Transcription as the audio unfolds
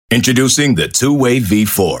Introducing the Two-Way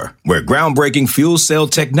V4, where groundbreaking fuel cell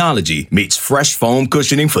technology meets fresh foam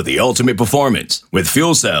cushioning for the ultimate performance. With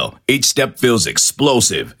Fuel Cell, each step feels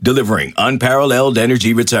explosive, delivering unparalleled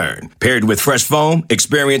energy return. Paired with fresh foam,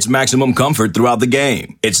 experience maximum comfort throughout the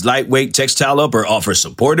game. Its lightweight textile upper offers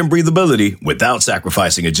support and breathability without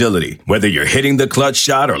sacrificing agility. Whether you're hitting the clutch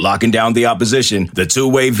shot or locking down the opposition, the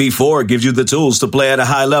Two-Way V4 gives you the tools to play at a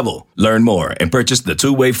high level. Learn more and purchase the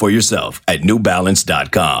Two-Way for yourself at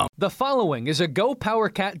newbalance.com. The following is a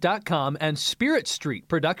GoPowerCat.com and Spirit Street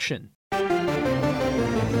production.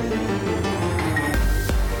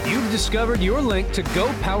 You've discovered your link to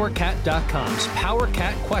GoPowerCat.com's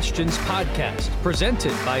PowerCat Questions podcast,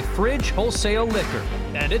 presented by Fridge Wholesale Liquor,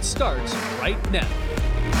 and it starts right now.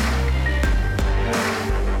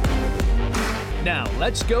 Now,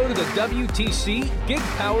 let's go to the WTC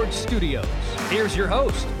Gig-Powered Studios. Here's your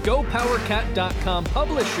host, GoPowerCat.com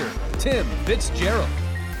publisher, Tim Fitzgerald.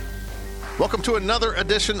 Welcome to another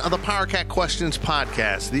edition of the PowerCat Questions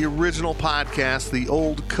podcast, the original podcast, the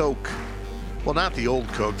old Coke. Well, not the old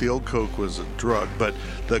Coke. The old Coke was a drug, but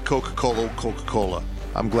the Coca-Cola.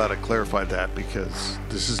 I'm glad I clarified that because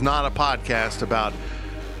this is not a podcast about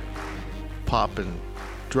pop and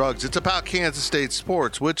drugs. It's about Kansas State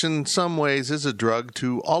sports, which in some ways is a drug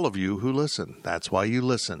to all of you who listen. That's why you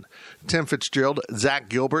listen. Tim Fitzgerald, Zach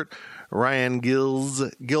Gilbert, Ryan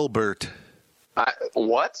Gilbert.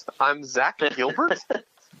 What? I'm Zach Gilbert?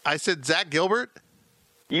 I said Zach Gilbert?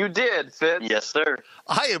 You did, Fitz. Yes, sir.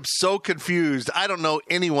 I am so confused. I don't know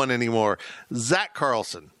anyone anymore. Zach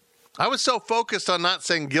Carlson. I was so focused on not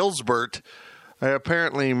saying Gilsbert, I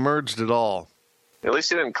apparently merged it all. At least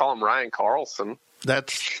you didn't call him Ryan Carlson.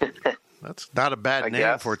 That's not a bad name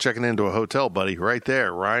guess. for checking into a hotel, buddy. Right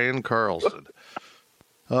there, Ryan Carlson.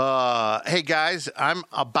 Hey, guys, I'm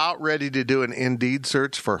about ready to do an Indeed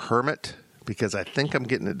search for Hermit because I think I'm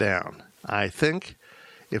getting it down. I think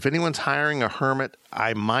if anyone's hiring a hermit,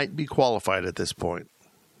 I might be qualified at this point.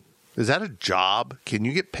 Is that a job? Can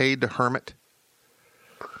you get paid to hermit?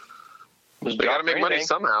 You got to make money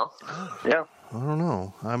somehow. Yeah. I don't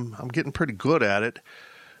know. I'm getting pretty good at it.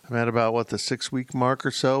 I'm at about, the 6-week mark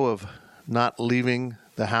or so of not leaving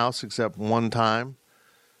the house except one time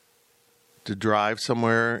to drive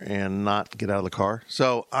somewhere and not get out of the car.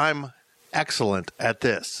 So I'm excellent at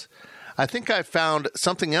this. I think I found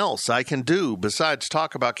something else I can do besides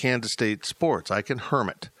talk about Kansas State sports. I can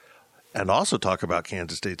hermit and also talk about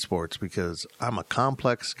Kansas State sports because I'm a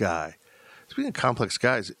complex guy. Speaking of complex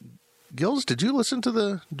guys, Gills, did you listen to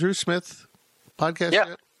the Drew Smith podcast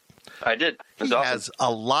yet? I did. He has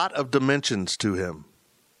a lot of dimensions to him.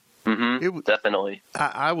 Mm-hmm. Definitely.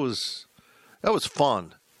 That was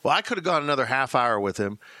fun. Well, I could have gone another half hour with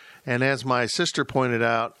him. And as my sister pointed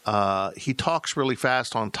out, he talks really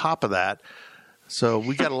fast on top of that. So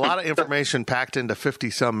we got a lot of information packed into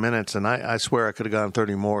 50-some minutes, and I swear I could have gone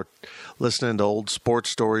 30 more listening to old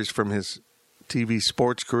sports stories from his TV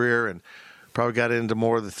sports career and probably got into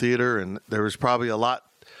more of the theater. And there was probably a lot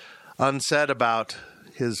unsaid about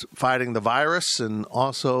his fighting the virus and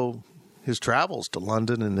also his travels to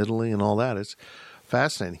London and Italy and all that. It's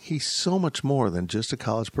fascinating. He's so much more than just a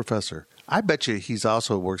college professor. I bet you he's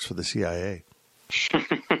also works for the CIA.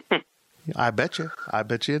 I bet you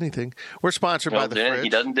anything. We're sponsored by the Fridge. Anything he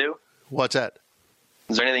doesn't do? What's that?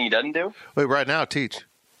 Is there anything he doesn't do? Wait, right now, teach.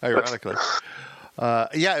 Ironically.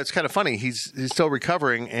 Yeah, it's kind of funny. He's still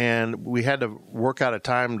recovering, and we had to work out a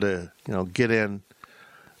time to get in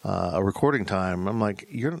a recording time. I'm like,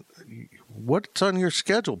 what's on your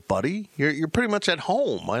schedule, buddy? You're pretty much at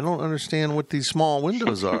home. I don't understand what these small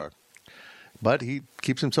windows are. But he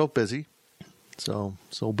keeps himself busy, so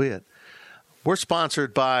be it. We're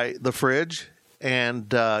sponsored by The Fridge. And,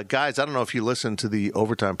 guys, I don't know if you listened to the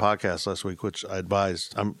Overtime podcast last week, which I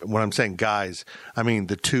advised. When I'm saying guys, I mean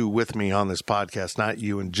the two with me on this podcast, not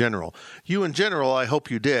you in general. You in general, I hope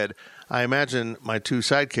you did. I imagine my two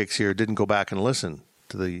sidekicks here didn't go back and listen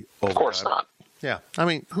to the Overtime. Of course not. Yeah. I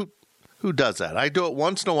mean, who does that? I do it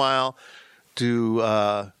once in a while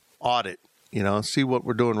to audit, see what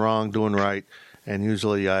we're doing wrong, doing right. And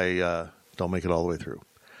usually I don't make it all the way through.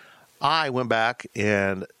 I went back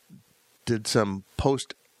and did some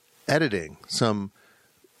post-editing, some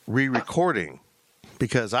re-recording,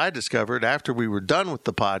 because I discovered after we were done with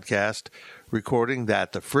the podcast recording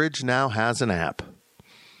that the Fridge now has an app.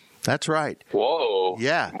 That's right. Whoa.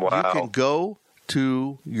 Yeah. Wow. You can go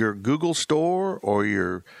to your Google store or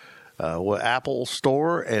your Apple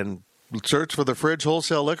store and search for the Fridge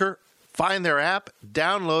Wholesale Liquor, find their app,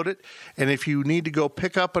 download it, and if you need to go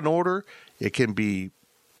pick up an order, it can be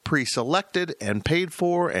pre-selected and paid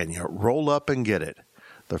for, and you roll up and get it.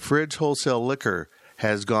 The Fridge Wholesale Liquor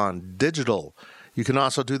has gone digital. You can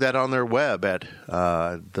also do that on their web at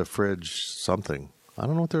the Fridge something. I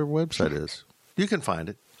don't know what their website is. You can find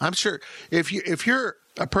it. I'm sure if you're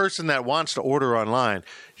a person that wants to order online,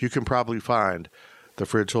 you can probably find the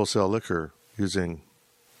Fridge Wholesale Liquor using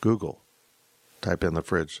Google. Type in the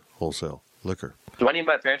Fridge Wholesale Liquor. Do I need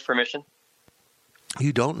my parents' permission?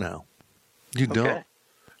 You don't now. You don't.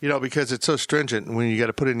 You know, because it's so stringent when you got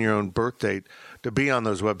to put in your own birth date to be on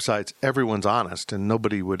those websites. Everyone's honest, and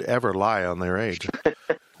nobody would ever lie on their age.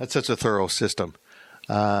 That's such a thorough system.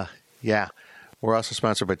 Yeah. We're also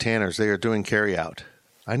sponsored by Tanner's. They are doing carry-out.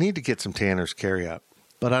 I need to get some Tanner's carry-out,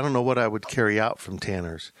 but I don't know what I would carry out from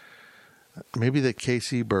Tanner's. Maybe the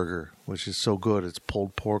KC burger, which is so good. It's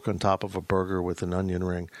pulled pork on top of a burger with an onion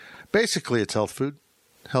ring. Basically, it's health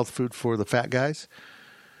food for the fat guys.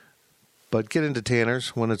 But get into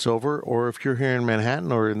Tanner's when it's over, or if you're here in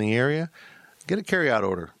Manhattan or in the area, get a carry-out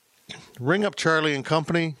order. Ring up Charlie and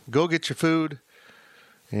Company, go get your food,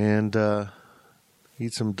 and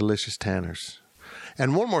eat some delicious Tanner's.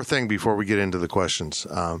 And one more thing before we get into the questions.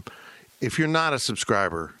 If you're not a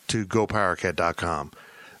subscriber to GoPowerCat.com,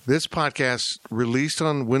 this podcast released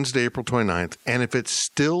on Wednesday, April 29th, and if it's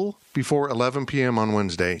still before 11 p.m. on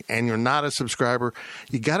Wednesday and you're not a subscriber,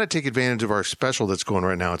 you got to take advantage of our special that's going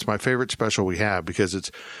right now. It's my favorite special we have because it's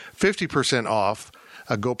 50% off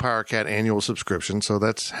a GoPowerCat annual subscription, so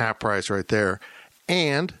that's half price right there.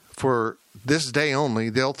 And for this day only,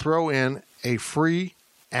 they'll throw in a free,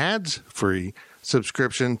 ads-free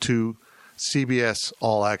subscription to CBS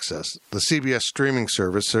All Access, the CBS streaming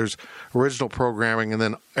service. There's original programming, and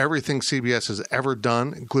then everything CBS has ever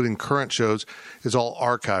done, including current shows, is all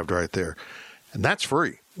archived right there. And that's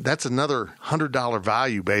free. That's another $100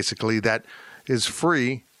 value, basically, that is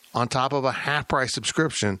free on top of a half-price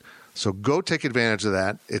subscription. So go take advantage of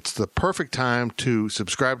that. It's the perfect time to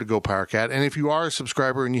subscribe to GoPowerCat. And if you are a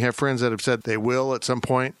subscriber and you have friends that have said they will at some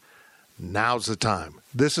point, now's the time.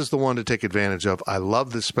 This is the one to take advantage of. I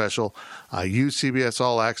love this special. I use CBS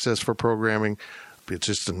All Access for programming. It's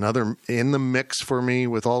just another in the mix for me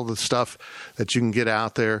with all the stuff that you can get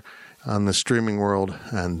out there on the streaming world,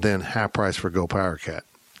 and then half price for GoPowerCat.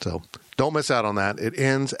 So don't miss out on that. It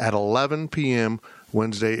ends at 11 p.m.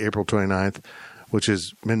 Wednesday, April 29th, which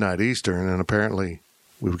is midnight Eastern, and apparently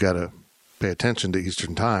we've got to pay attention to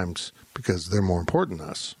Eastern times because they're more important than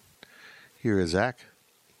us. Here is Zach.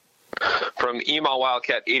 From Email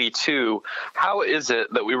Wildcat 82, how is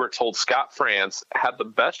it that we were told Scott France had the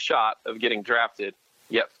best shot of getting drafted,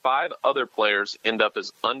 yet 5 other players end up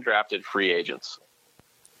as undrafted free agents?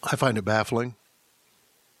 I find it baffling.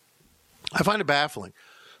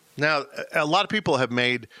 Now, a lot of people have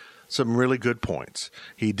made some really good points.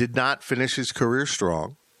 He did not finish his career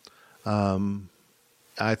strong.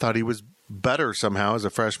 I thought he was better somehow as a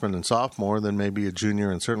freshman and sophomore than maybe a junior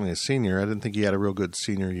and certainly a senior. I didn't think he had a real good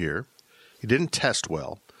senior year. He didn't test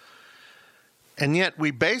well. And yet we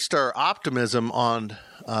based our optimism on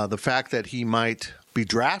the fact that he might be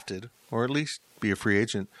drafted or at least be a free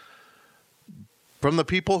agent from the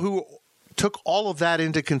people who took all of that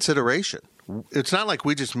into consideration. It's not like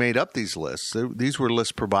we just made up these lists. These were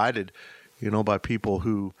lists provided, by people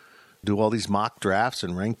who do all these mock drafts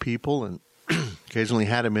and rank people and occasionally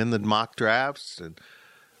had him in the mock drafts. And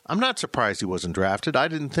I'm not surprised he wasn't drafted. I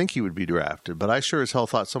didn't think he would be drafted, but I sure as hell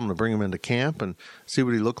thought someone would bring him into camp and see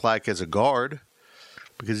what he looked like as a guard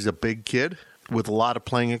because he's a big kid with a lot of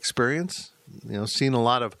playing experience, seen a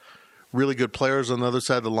lot of really good players on the other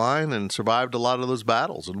side of the line and survived a lot of those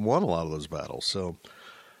battles and won a lot of those battles. So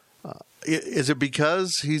is it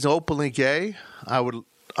because he's openly gay? I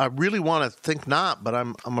really want to think not, but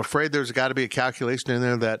I'm afraid there's got to be a calculation in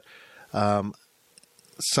there that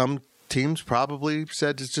some teams probably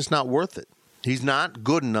said it's just not worth it. He's not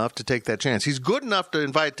good enough to take that chance. He's good enough to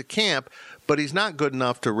invite to camp, but he's not good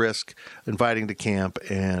enough to risk inviting to camp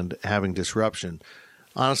and having disruption.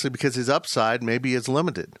 Honestly, because his upside maybe is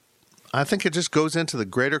limited. I think it just goes into the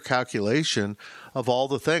greater calculation of all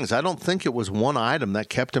the things. I don't think it was one item that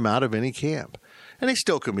kept him out of any camp. And he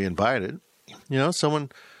still can be invited.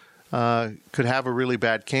 Someone could have a really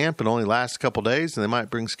bad camp and only last a couple days, and they might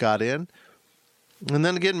bring Scott in. And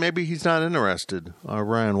then again, maybe he's not interested.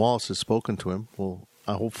 Ryan Wallace has spoken to him. Well,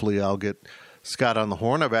 hopefully I'll get Scott on the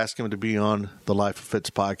horn. I've asked him to be on the Life of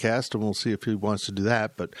Fitz podcast, and we'll see if he wants to do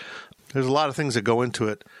that. But there's a lot of things that go into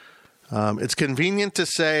it. It's convenient to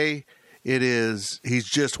say he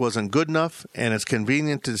just wasn't good enough, and it's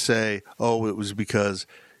convenient to say, it was because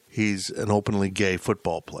he's an openly gay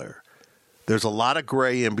football player. There's a lot of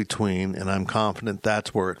gray in between, and I'm confident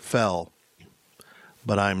that's where it fell.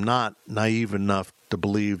 But I'm not naive enough to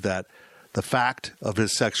believe that the fact of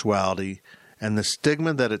his sexuality and the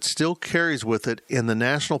stigma that it still carries with it in the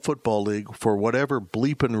National Football League for whatever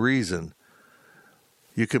bleeping reason.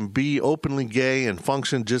 You can be openly gay and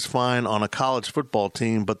function just fine on a college football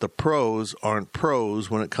team, but the pros aren't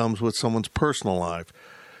pros when it comes with someone's personal life.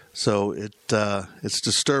 So it's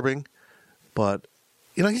disturbing, but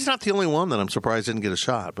he's not the only one that I'm surprised didn't get a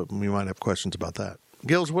shot, but we might have questions about that.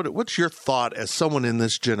 Gills, what's your thought as someone in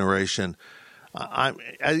this generation?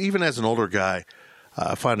 Even as an older guy,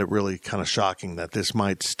 I find it really kind of shocking that this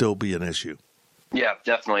might still be an issue. Yeah,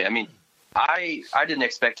 definitely. I mean, I didn't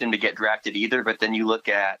expect him to get drafted either, but then you look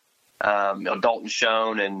at Dalton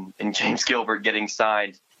Schoen and James Gilbert getting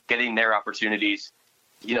signed, getting their opportunities.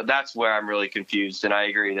 That's where I'm really confused, and I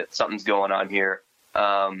agree that something's going on here.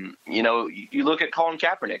 You look at Colin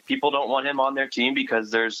Kaepernick. People don't want him on their team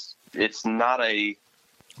because it's not a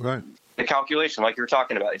calculation like you were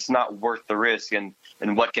talking about. It's not worth the risk and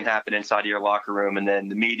what can happen inside of your locker room and then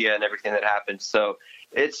the media and everything that happens. So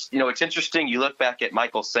it's interesting. You look back at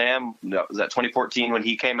Michael Sam, was that 2014 when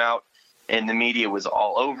he came out and the media was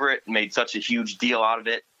all over it and made such a huge deal out of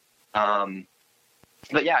it.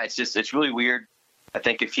 But yeah, it's really weird. I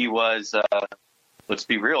think if he was, let's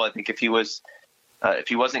be real. I think if he wasn't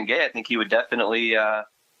gay, I think he would definitely,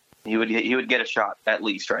 he would get a shot at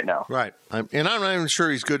least right now. Right. And I'm not even sure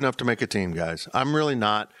he's good enough to make a team, guys. I'm really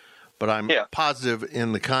not, but I'm positive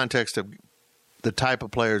in the context of the type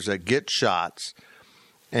of players that get shots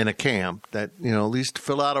in a camp that, at least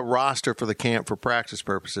fill out a roster for the camp for practice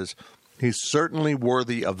purposes. He's certainly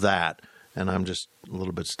worthy of that. And I'm just a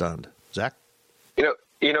little bit stunned. Zach?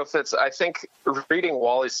 Fitz, I think reading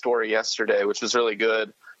Wally's story yesterday, which was really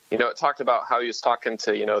good, it talked about how he was talking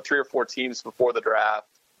to, 3 or 4 teams before the draft,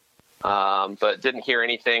 but didn't hear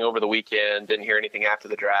anything over the weekend, didn't hear anything after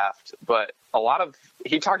the draft. But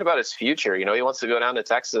he talked about his future. He wants to go down to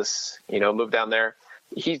Texas, move down there.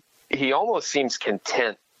 He almost seems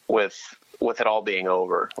content with it all being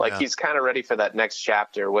over. He's kind of ready for that next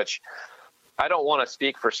chapter, which I don't want to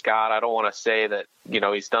speak for Scott. I don't want to say that,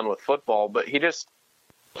 he's done with football, but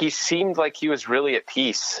he seemed like he was really at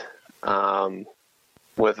peace,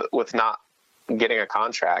 with not getting a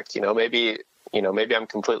contract. Maybe I'm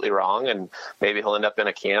completely wrong and maybe he'll end up in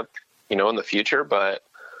a camp, in the future, but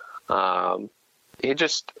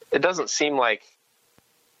it doesn't seem like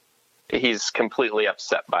he's completely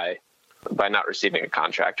upset by not receiving a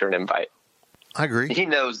contract or an invite. I agree. He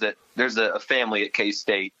knows that there's a family at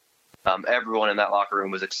K-State. Everyone in that locker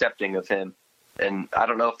room was accepting of him. And I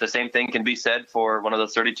don't know if the same thing can be said for one of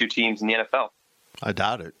those 32 teams in the NFL. I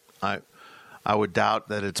doubt it. I would doubt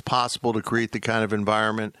that it's possible to create the kind of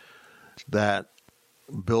environment that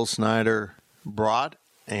Bill Snyder brought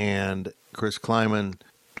and Chris Kleiman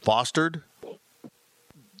fostered.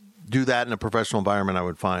 Do that in a professional environment, I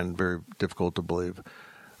would find very difficult to believe.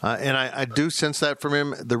 And I do sense that from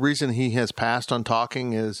him. The reason he has passed on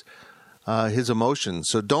talking is his emotions.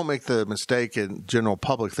 So don't make the mistake in general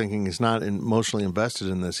public thinking he's not emotionally invested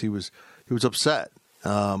in this. He was upset.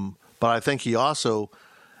 But I think he also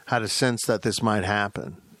had a sense that this might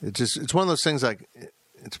happen. It's one of those things like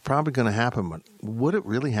it's probably going to happen, but would it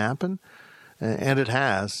really happen? And it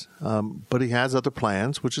has. But he has other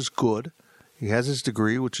plans, which is good. He has his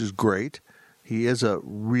degree, which is great. He is a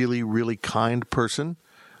really, really kind person,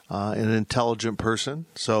 an intelligent person.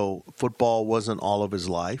 So football wasn't all of his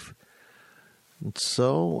life. And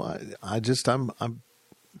so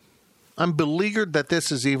I'm beleaguered that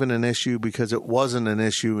this is even an issue because it wasn't an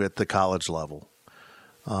issue at the college level.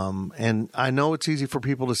 And I know it's easy for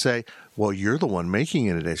people to say, well, you're the one making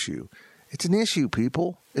it an issue. It's an issue,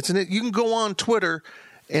 people. You can go on Twitter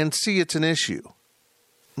and see it's an issue.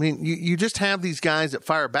 I mean, you just have these guys that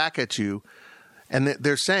fire back at you, and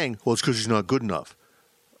they're saying, well, it's because he's not good enough.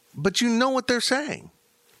 But you know what they're saying.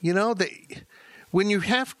 When you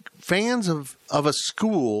have fans of a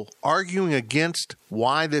school arguing against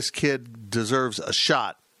why this kid deserves a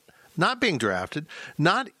shot, not being drafted,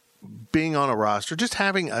 not being on a roster, just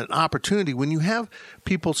having an opportunity, when you have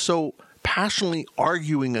people so passionately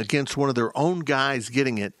arguing against one of their own guys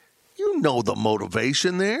getting it, you know the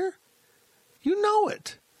motivation there. You know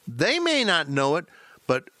it. They may not know it,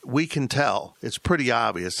 but we can tell. It's pretty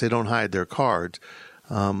obvious. They don't hide their cards.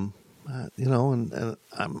 And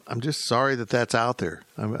I'm just sorry that that's out there.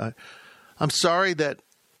 I'm sorry that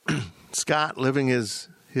Scott living his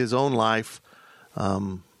own life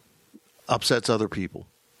upsets other people,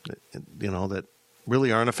 that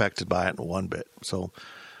really aren't affected by it in one bit. So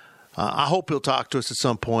I hope he'll talk to us at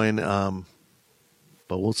some point,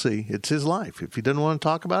 but we'll see. It's his life. If he doesn't want to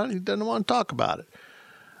talk about it, he doesn't want to talk about it.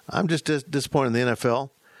 I'm just disappointed in the NFL.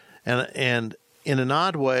 And in an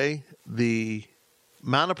odd way, the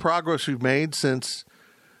amount of progress we've made since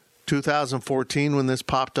 2014 when this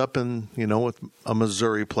popped up in, with a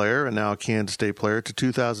Missouri player and now a Kansas State player to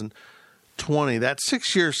 2020, that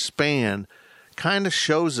 6-year span kind of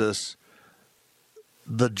shows us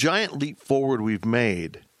the giant leap forward we've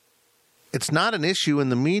made. It's not an issue in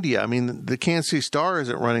the media. I mean, the Kansas City Star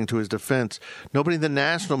isn't running to his defense. Nobody in the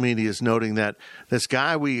national media is noting that this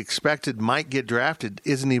guy we expected might get drafted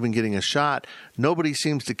isn't even getting a shot. Nobody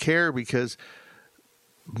seems to care because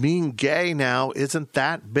being gay now isn't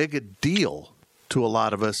that big a deal to a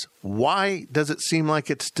lot of us. Why does it seem like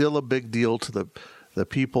it's still a big deal to the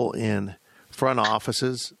people in front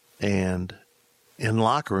offices and in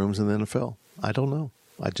locker rooms in the NFL? I don't know.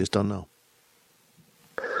 I just don't know.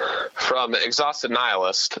 From Exhausted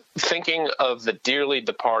Nihilist, thinking of the dearly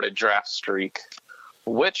departed draft streak,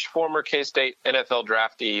 which former K-State NFL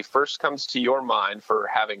draftee first comes to your mind for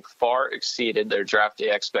having far exceeded their draft day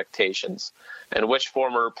expectations? And which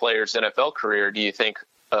former player's NFL career do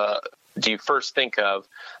you first think of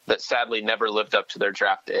that sadly never lived up to their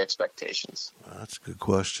draft day expectations? That's a good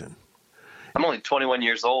question. I'm only 21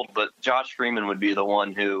 years old, but Josh Freeman would be the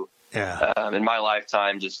one who, in my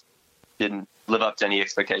lifetime, just didn't live up to any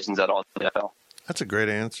expectations at all in the NFL. That's a great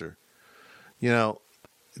answer.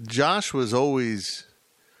 Josh was always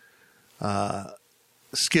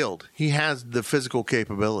skilled. He has the physical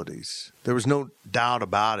capabilities. There was no doubt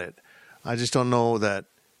about it. I just don't know that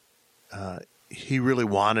he really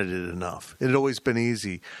wanted it enough. It had always been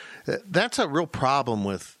easy. That's a real problem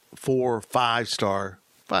with 4, 5-star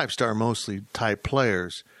mostly type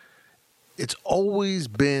players. It's always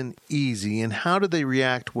been easy. And how do they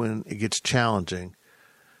react when it gets challenging?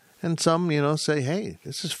 And some, say, hey,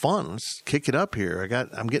 this is fun. Let's kick it up here.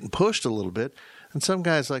 I'm getting pushed a little bit. And some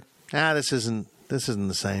guys like, this isn't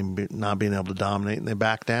the same, not being able to dominate, and they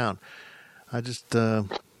back down. I just, I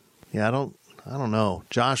don't know.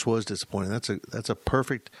 Josh was disappointing. That's a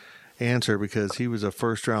perfect answer because he was a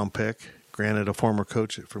first-round pick. Granted, a former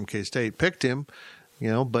coach from K-State picked him,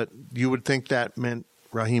 but you would think that meant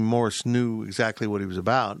Raheem Morris knew exactly what he was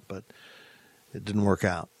about, but it didn't work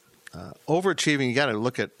out. Overachieving, you got to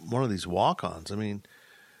look at one of these walk-ons. I mean,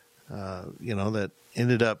 that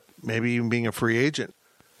ended up maybe even being a free agent.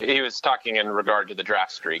 He was talking in regard to the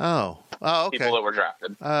draft streak. Oh, okay. People that were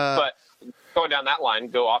drafted. But going down that line,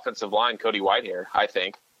 go offensive line, Cody Whitehair, I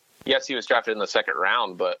think. Yes, he was drafted in the second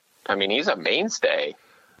round, but, I mean, he's a mainstay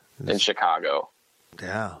in Chicago.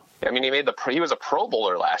 Yeah. I mean, he was a Pro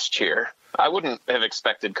Bowler last year. I wouldn't have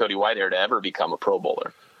expected Cody Whitehair to ever become a Pro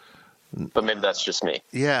Bowler. But maybe that's just me.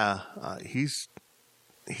 Yeah. He's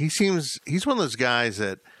one of those guys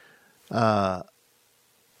that,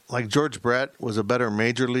 like George Brett was a better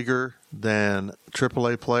major leaguer than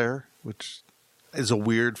AAA player, which is a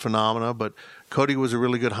weird phenomena, but Cody was a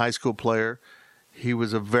really good high school player. He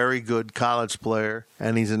was a very good college player,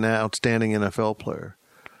 and he's an outstanding NFL player.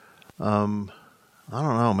 I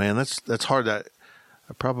don't know, man. That's hard. I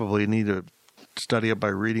probably need to study up by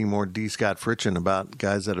reading more D. Scott Fritchen about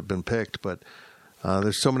guys that have been picked, but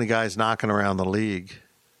there's so many guys knocking around the league.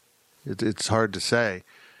 It's hard to say.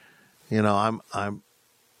 I'm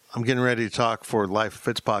getting ready to talk for Life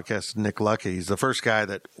Fits podcast. Nick Lucky, he's the first guy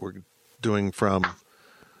that we're doing from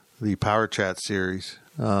the Power Chat series.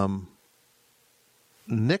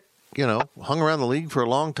 Nick, hung around the league for a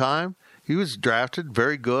long time. He was drafted,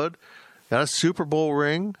 very good, got a Super Bowl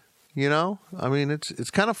ring. I mean,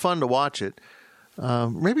 it's kind of fun to watch it.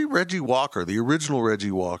 Maybe Reggie Walker, the original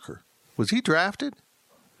Reggie Walker, was he drafted?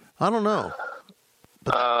 I don't know.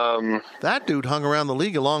 But that dude hung around the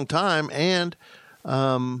league a long time and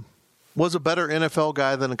was a better NFL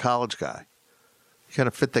guy than a college guy. He kind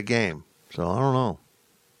of fit the game. So I don't know.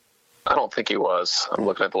 I don't think he was. I'm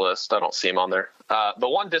looking at the list. I don't see him on there. The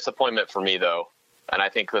one disappointment for me, though, and I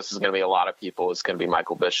think this is going to be a lot of people, is going to be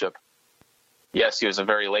Michael Bishop. Yes, he was a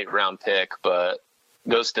very late round pick, but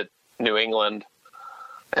goes to New England,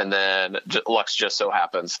 and then luck just so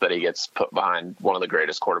happens that he gets put behind one of the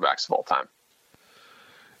greatest quarterbacks of all time.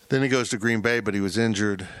 Then he goes to Green Bay, but he was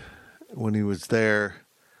injured when he was there.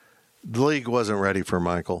 The league wasn't ready for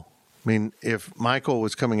Michael. I mean, if Michael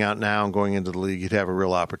was coming out now and going into the league, he'd have a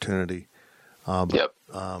real opportunity. Yep.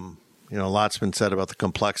 A lot's been said about the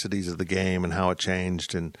complexities of the game and how it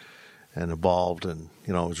changed and evolved. And,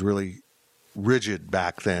 it was really rigid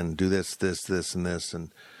back then. Do this, and this.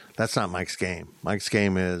 And that's not Mike's game. Mike's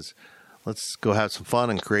game is let's go have some fun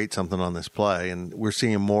and create something on this play. And we're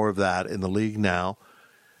seeing more of that in the league now,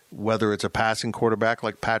 whether it's a passing quarterback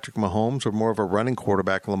like Patrick Mahomes or more of a running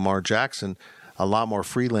quarterback, Lamar Jackson. A lot more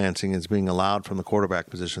freelancing is being allowed from the quarterback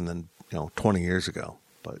position than 20 years ago.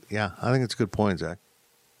 But, yeah, I think it's a good point, Zach.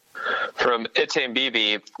 From Itam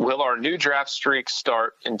Bibi, will our new draft streak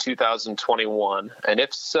start in 2021? And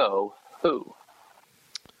if so, who?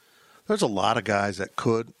 There's a lot of guys that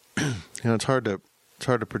could. It's hard to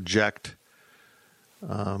project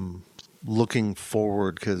looking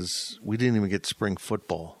forward because we didn't even get spring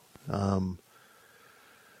football.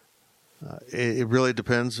 It really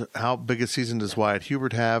depends. How big a season does Wyatt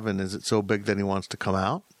Hubert have, and is it so big that he wants to come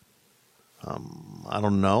out? I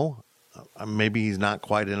don't know. Maybe he's not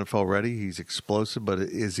quite NFL ready. He's explosive, but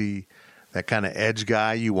is he that kind of edge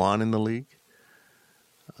guy you want in the league?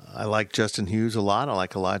 I like Justin Hughes a lot. I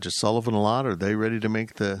like Elijah Sullivan a lot. Are they ready to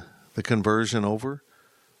make the conversion over?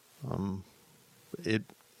 It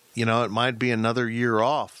might be another year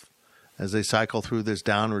off as they cycle through this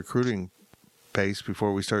down recruiting pace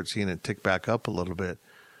before we start seeing it tick back up a little bit.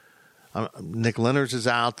 Nick Lenners is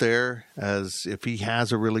out there as if he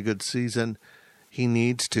has a really good season, he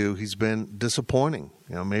needs to. He's been disappointing.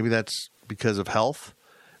 Maybe that's because of health.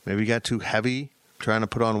 Maybe he got too heavy trying to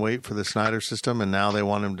put on weight for the Snyder system, and now they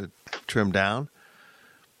want him to trim down.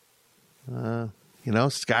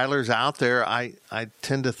 Skyler's out there. I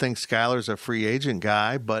tend to think Skyler's a free agent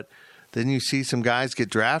guy, but then you see some guys get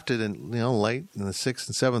drafted and late in the 6th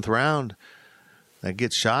and 7th round that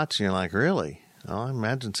get shots, and you're like, really? Well, I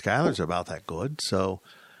imagine Skyler's about that good. So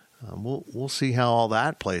we'll see how all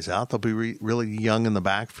that plays out. They'll be really young in the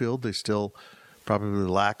backfield. They still probably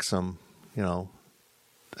lack some, a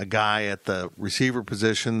guy at the receiver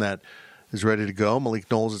position that is ready to go.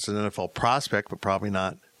 Malik Knowles is an NFL prospect, but probably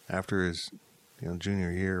not after his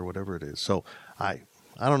junior year or whatever it is. So I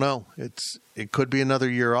don't know. It could be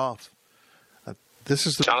another year off. This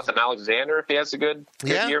is Jonathan Alexander, if he has a good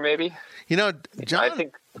year, maybe.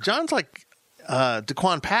 John's like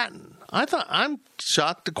DeQuan Patton. I'm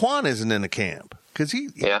shocked DeQuan isn't in a camp because he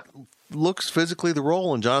looks physically the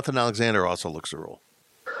role, and Jonathan Alexander also looks the role.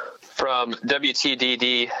 From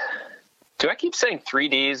WTDD, do I keep saying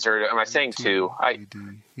 3Ds or am I saying 2?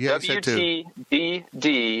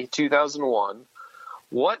 WTDD 2001.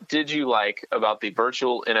 What did you like about the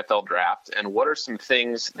virtual NFL draft, and what are some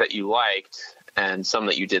things that you liked and some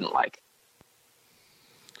that you didn't like?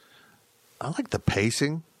 I like the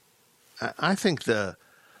pacing. I think the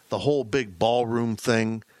whole big ballroom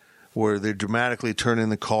thing where they dramatically turn in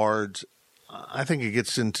the cards, I think it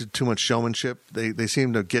gets into too much showmanship. They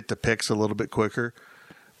seem to get to picks a little bit quicker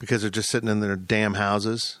because they're just sitting in their damn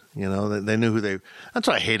houses. They knew who they – that's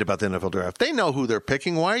what I hate about the NFL draft. They know who they're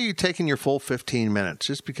picking. Why are you taking your full 15 minutes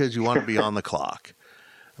just because you want to be on the clock?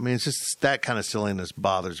 I mean, it's just that kind of silliness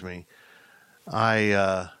bothers me.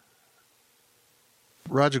 Roger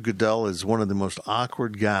Goodell is one of the most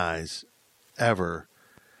awkward guys ever.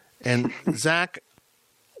 And, Zach,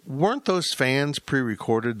 weren't those fans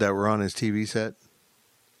pre-recorded that were on his TV set?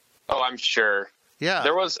 Oh, I'm sure. Yeah.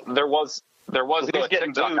 There was a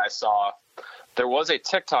TikTok I saw. There was a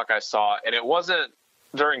TikTok I saw, and it wasn't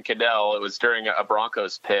during Goodell. It was during a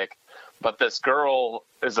Broncos pick. But this girl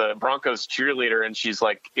is a Broncos cheerleader, and she's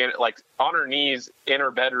like on her knees in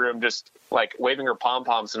her bedroom, just like waving her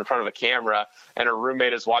pom-poms in front of a camera. And her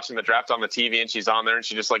roommate is watching the draft on the TV, and she's on there, and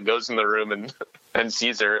she just like goes in the room and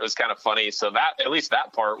sees her. It was kind of funny. So that at least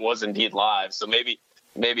that part was indeed live. So maybe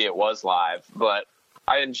it was live. But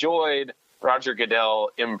I enjoyed Roger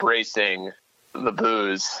Goodell embracing the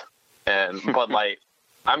booze and Bud Light.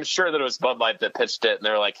 I'm sure that it was Bud Light that pitched it, and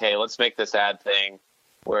they're like, "Hey, let's make this ad thing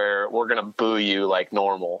where we're gonna boo you like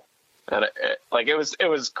normal." And it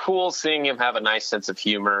was cool seeing him have a nice sense of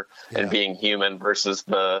humor and being human versus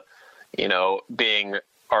the, being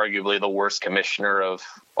arguably the worst commissioner of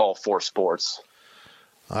all 4 sports.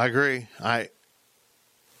 I agree. I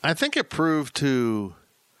think it proved to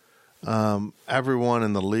everyone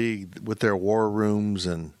in the league with their war rooms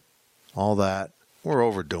and all that, we're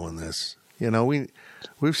overdoing this.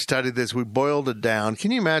 We've studied this. We boiled it down.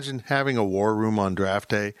 Can you imagine having a war room on draft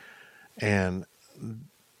day and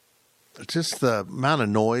just the amount of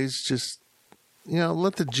noise? Just,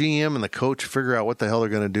 let the GM and the coach figure out what the hell they're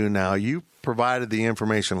going to do now. You provided the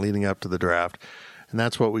information leading up to the draft, and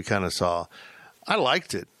that's what we kind of saw. I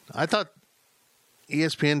liked it. I thought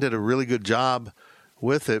ESPN did a really good job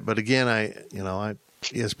with it. But again,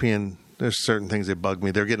 ESPN, there's certain things that bug me.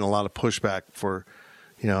 They're getting a lot of pushback for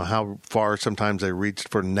how far sometimes they reached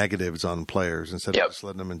for negatives on players instead of just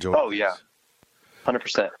letting them enjoy it. Oh, yeah.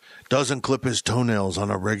 100%. Doesn't clip his toenails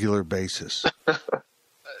on a regular basis.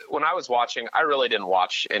 When I was watching, I really didn't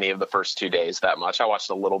watch any of the first 2 days that much. I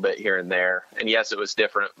watched a little bit here and there. And, yes, it was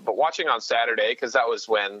different. But watching on Saturday, because that was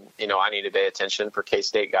when, I needed to pay attention for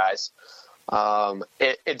K-State guys,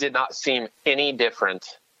 it did not seem any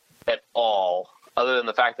different at all other than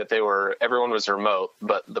the fact that everyone was remote.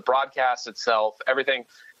 But the broadcast itself, everything,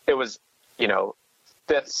 it was, 5th,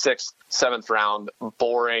 6th, 7th round,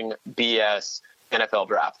 boring BS NFL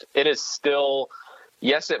draft. It is still,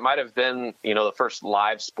 yes, it might have been, the first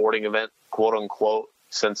live sporting event, quote unquote,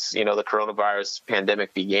 since, the coronavirus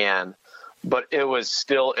pandemic began. But it was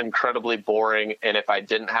still incredibly boring. And if I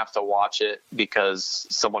didn't have to watch it because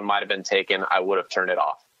someone might have been taken, I would have turned it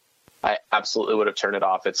off. I absolutely would have turned it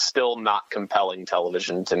off. It's still not compelling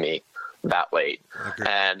television to me that late.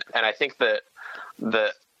 And I think that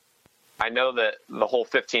I know that the whole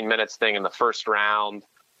 15 minutes thing in the first round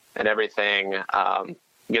and everything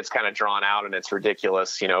gets kind of drawn out, and it's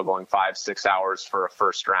ridiculous, going 5-6 hours for a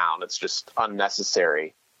first round. It's just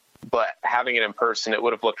unnecessary. But having it in person, it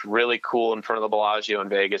would have looked really cool in front of the Bellagio in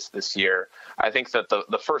Vegas this year. I think that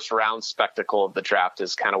the first round spectacle of the draft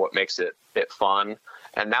is kind of what makes it fun.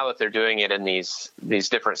 And now that they're doing it in these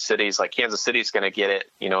different cities, like Kansas City's going to get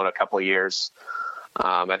it, in a couple of years.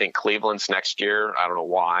 I think Cleveland's next year. I don't know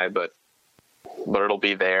why, but it'll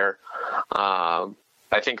be there.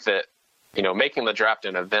 I think that, making the draft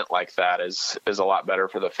an event like that is a lot better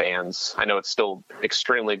for the fans. I know it's still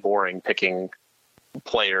extremely boring picking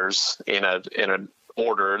players in an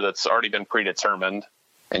order that's already been predetermined,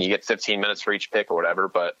 and you get 15 minutes for each pick or whatever.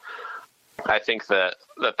 But I think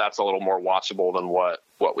that's a little more watchable than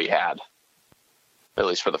what we had, at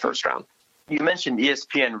least for the first round. You mentioned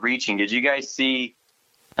ESPN reaching. Did you guys see?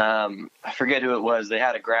 I forget who it was. They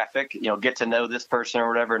had a graphic, get to know this person or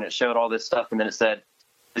whatever, and it showed all this stuff, and then it said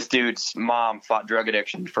this dude's mom fought drug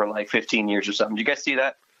addiction for like 15 years or something. Did you guys see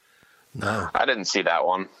that? No, I didn't see that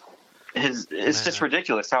one. It's just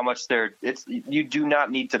ridiculous how much you do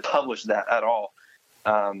not need to publish that at all.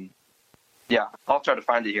 Yeah, I'll try to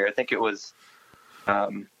find it here. I think it was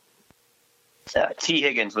T.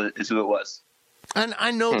 Higgins is who it was. And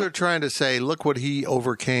I know they're trying to say, look what he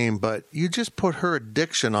overcame, but you just put her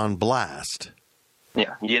addiction on blast.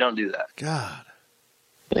 Yeah, you don't do that. God.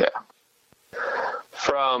 Yeah.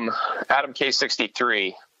 From Adam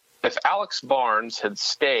K63, if Alex Barnes had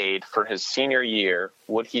stayed for his senior year,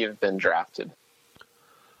 would he have been drafted?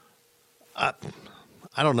 I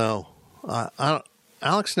don't know.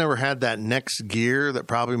 Alex never had that next gear that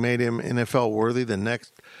probably made him NFL worthy, the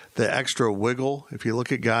extra wiggle, if you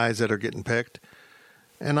look at guys that are getting picked.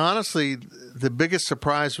 And honestly, the biggest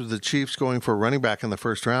surprise was the Chiefs going for a running back in the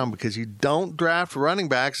first round, because you don't draft running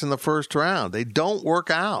backs in the first round. They don't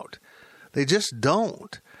work out. They just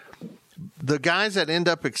don't. The guys that end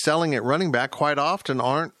up excelling at running back quite often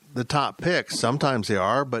aren't the top picks. Sometimes they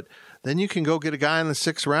are, but then you can go get a guy in the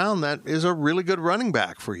 6th round that is a really good running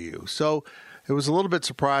back for you. So it was a little bit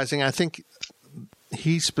surprising. I think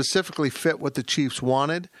he specifically fit what the Chiefs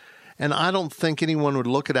wanted, and I don't think anyone would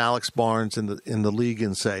look at Alex Barnes in the league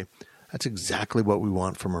and say, that's exactly what we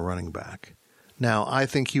want from a running back. Now, I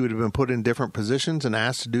think he would have been put in different positions and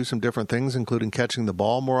asked to do some different things, including catching the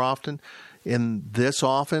ball more often in this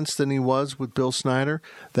offense than he was with Bill Snyder.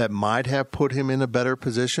 That might have put him in a better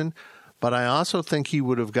position. But I also think he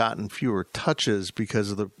would have gotten fewer touches because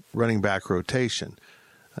of the running back rotation.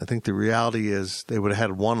 I think the reality is they would have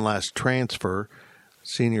had one last transfer,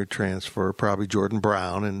 senior transfer, probably Jordan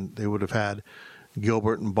Brown, and they would have had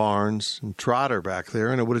Gilbert and Barnes and Trotter back there,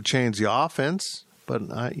 and it would have changed the offense.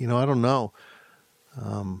 But I don't know.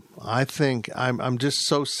 I think I'm just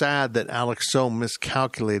so sad that Alex so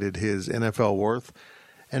miscalculated his NFL worth.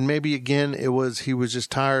 And maybe, again, he was just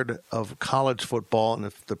tired of college football. And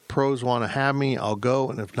if the pros want to have me, I'll go.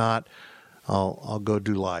 And if not, I'll go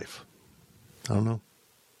do life. I don't know.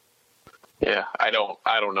 Yeah, I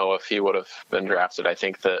don't know if he would have been drafted. I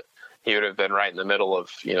think that he would have been right in the middle of,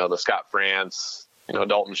 the Scott France,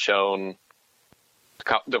 Dalton Schoen,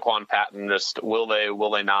 DeQuan Patton. Just will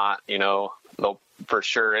they not? They'll for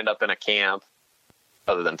sure end up in a camp,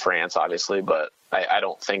 other than France, obviously. But I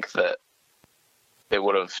don't think that it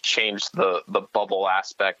would have changed the bubble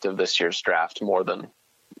aspect of this year's draft more than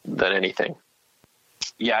anything.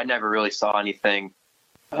 Yeah, I never really saw anything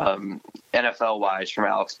NFL-wise from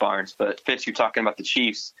Alex Barnes. But Fitz, you're talking about the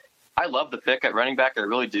Chiefs. I love the pick at running back. I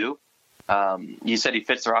really do. You said he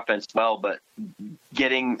fits their offense well, but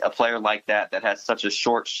getting a player like that has such a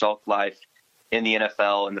short shelf life in the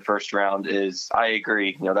NFL in the first round I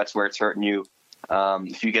agree. That's where it's hurting you.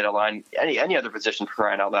 If you get a line, any other position, for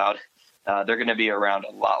crying out loud, they're going to be around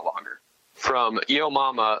a lot longer. From Yo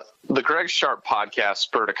Mama, the Greg Sharp podcast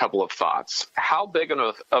spurred a couple of thoughts. How big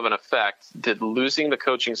of an effect did losing the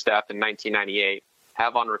coaching staff in 1998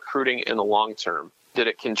 have on recruiting in the long term? Did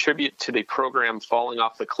it contribute to the program falling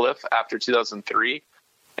off the cliff after 2003?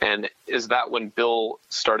 And is that when Bill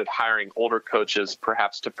started hiring older coaches,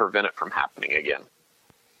 perhaps to prevent it from happening again?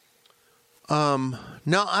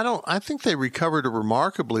 No, I don't. I think they recovered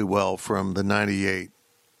remarkably well from the 98.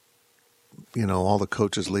 All the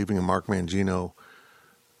coaches leaving and Mark Mangino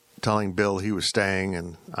telling Bill he was staying,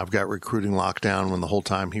 and I've got recruiting lockdown, when the whole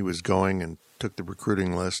time he was going and took the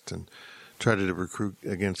recruiting list and tried to recruit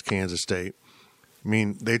against Kansas State. I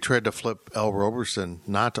mean, they tried to flip Al Roberson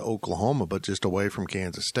not to Oklahoma, but just away from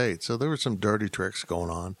Kansas State. So there were some dirty tricks going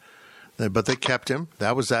on. But they kept him.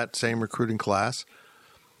 That was that same recruiting class.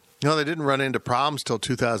 They didn't run into problems till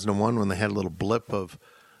 2001 when they had a little blip of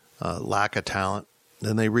lack of talent.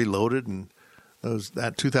 Then they reloaded, and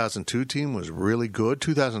that 2002 team was really good.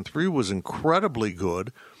 2003 was incredibly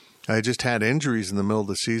good. I just had injuries in the middle of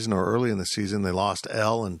the season or early in the season. They lost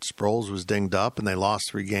L, and Sproles was dinged up, and they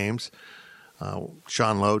lost 3 games.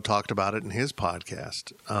 Sean Lowe talked about it in his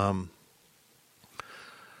podcast.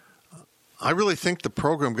 I really think the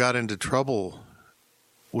program got into trouble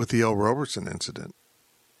with the L. Roberson incident.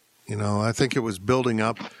 I think it was building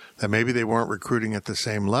up that maybe they weren't recruiting at the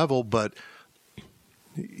same level, but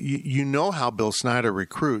you know how Bill Snyder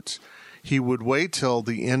recruits. He would wait till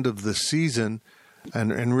the end of the season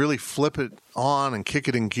and really flip it on and kick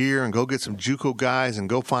it in gear and go get some JUCO guys and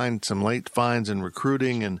go find some late finds in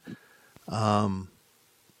recruiting. And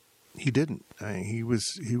he didn't. He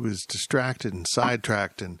was distracted and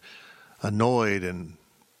sidetracked and annoyed and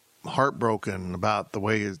heartbroken about the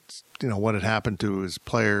way what had happened to his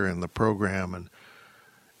player and the program,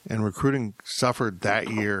 and recruiting suffered that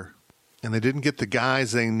year, and they didn't get the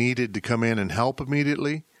guys they needed to come in and help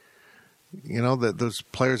immediately. That those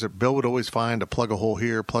players that Bill would always find to plug a hole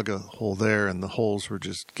here, plug a hole there, and the holes were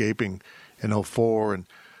just gaping in 2004, and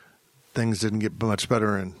things didn't get much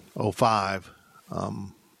better in 2005,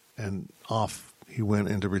 and off he went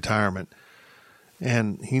into retirement.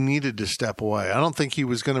 And he needed to step away. I don't think he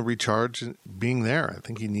was going to recharge being there. I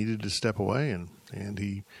think he needed to step away, and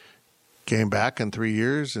he came back in 3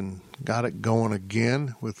 years and got it going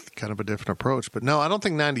again with kind of a different approach. But no, I don't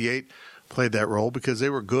think 98 played that role, because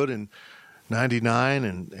they were good in 99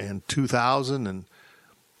 and 2000, and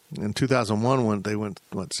in 2001 when they went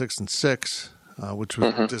 6-6, which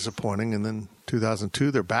was disappointing. And then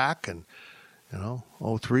 2002 they're back, and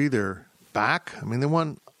 2003 they're back. I mean, they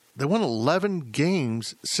won 11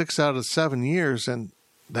 games 6 out of 7 years, and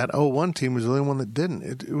that 2001 team was the only one that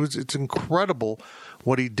didn't. It's incredible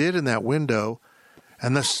what he did in that window,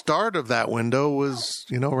 and the start of that window was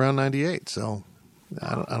around 98. So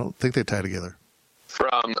I don't think they tie together.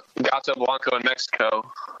 From Gato Blanco in Mexico,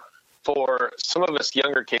 for some of us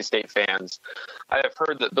younger K-State fans, I have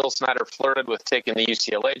heard that Bill Snyder flirted with taking the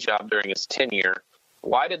UCLA job during his tenure.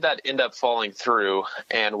 Why did that end up falling through,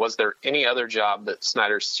 and was there any other job that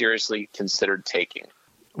Snyder seriously considered taking?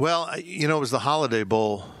 Well, it was the Holiday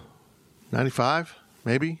Bowl, 95,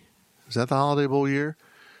 maybe? Was that the Holiday Bowl year?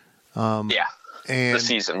 Yeah, and the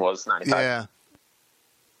season was 95. Yeah.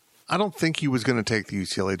 I don't think he was going to take the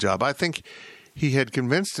UCLA job. I think he had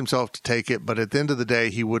convinced himself to take it, but at the end of the day,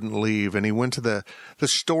 he wouldn't leave. And he went to the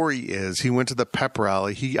story is, he went to the pep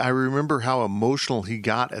rally. I remember how emotional he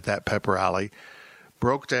got at that pep rally.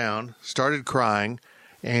 Broke down, started crying,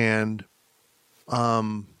 and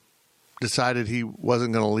decided he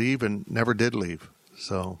wasn't going to leave, and never did leave.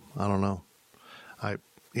 So I don't know.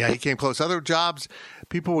 He came close. Other jobs,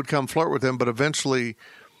 people would come flirt with him, but eventually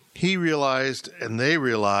he realized, and they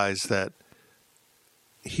realized, that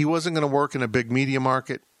he wasn't going to work in a big media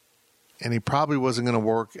market, and he probably wasn't going to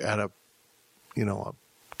work at a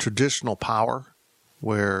traditional power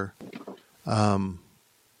where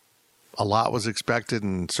a lot was expected,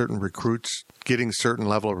 and certain recruits, getting certain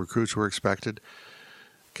level of recruits were expected.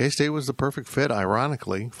 K-State was the perfect fit,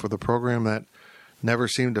 ironically, for the program that never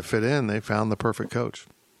seemed to fit in. They found the perfect coach.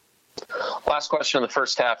 Last question in the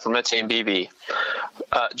first half from Mete and BB.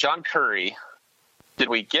 John Currie, did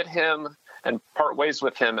we get him and part ways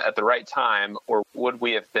with him at the right time, or would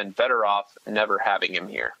we have been better off never having him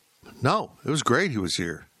here? No, it was great he was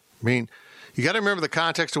here. I mean, you got to remember the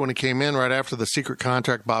context of when he came in right after the secret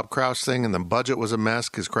contract Bob Kraus thing, and the budget was a mess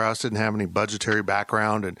because Kraus didn't have any budgetary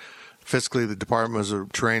background, and fiscally the department was a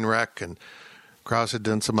train wreck, and Kraus had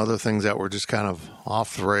done some other things that were just kind of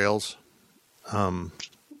off the rails.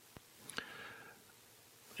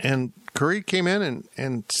 And Currie came in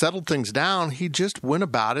and settled things down. He just went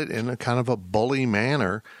about it in a kind of a bully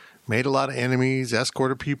manner, made a lot of enemies,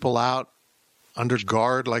 escorted people out under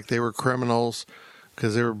guard like they were criminals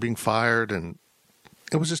because they were being fired. And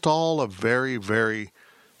it was just all a very, very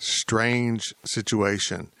strange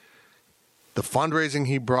situation. The fundraising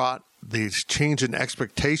he brought, the change in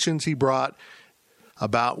expectations he brought,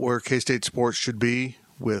 about where K-State sports should be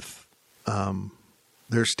with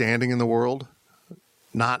their standing in the world,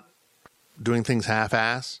 not doing things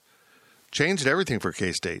half-ass, changed everything for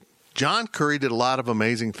K-State. John Currie did a lot of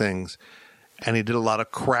amazing things, and he did a lot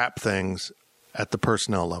of crap things at the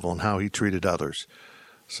personnel level and how he treated others.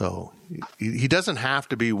 So he doesn't have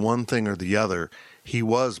to be one thing or the other. He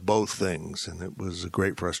was both things, and it was a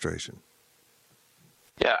great frustration.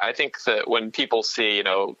 Yeah, I think that when people see,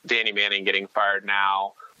 Danny Manning getting fired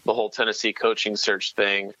now, the whole Tennessee coaching search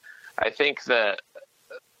thing, I think that,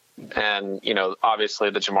 and, obviously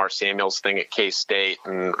the Jamar Samuels thing at K-State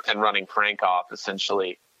and running Frank off,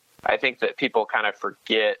 essentially, I think that people kind of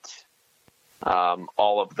forget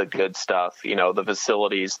all of the good stuff, the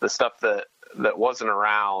facilities, the stuff that wasn't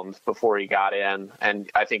around before he got in.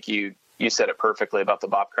 And I think you said it perfectly about the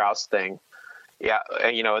Bob Kraus thing. Yeah,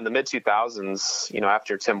 and, in the mid-2000s,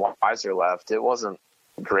 after Tim Weiser left, it wasn't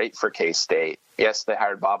great for K-State. Yes, they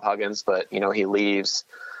hired Bob Huggins, but, he leaves.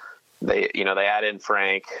 They add in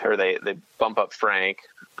Frank, or they bump up Frank.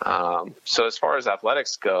 So as far as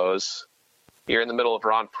athletics goes, you're in the middle of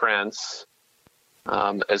Ron Prince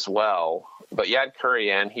as well. But you add Currie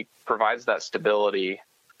in, he provides that stability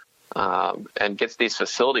and gets these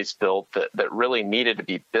facilities built that really needed to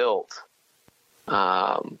be built.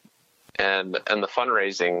 And the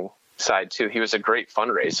fundraising side too, he was a great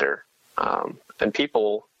fundraiser, and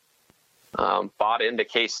people bought into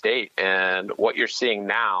K-State. And what you're seeing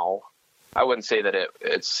now, I wouldn't say that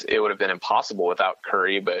it would have been impossible without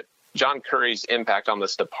Currie, but John Currie's impact on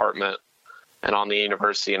this department and on the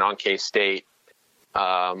university and on K-State,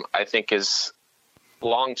 I think is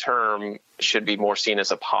long-term should be more seen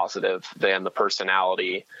as a positive than the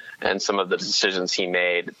personality and some of the decisions he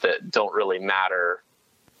made that don't really matter.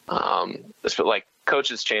 Like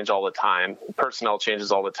coaches change all the time, personnel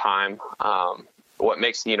changes all the time. What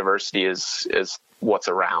makes the university is what's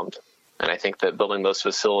around. And I think that building those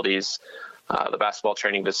facilities, the basketball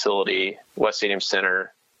training facility, West Stadium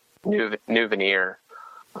Center, new veneer,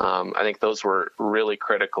 I think those were really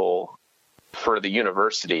critical for the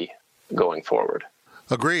university going forward.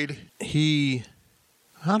 Agreed.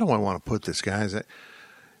 How do I want to put this, guys?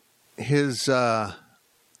 His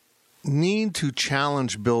need to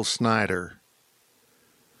challenge Bill Snyder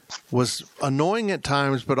was annoying at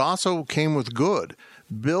times, but also came with good.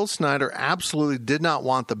 Bill Snyder absolutely did not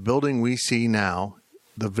want the building we see now,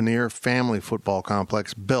 the Veneer Family Football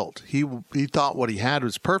Complex, built. He thought what he had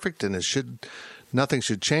was perfect and nothing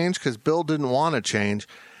should change because Bill didn't want to change.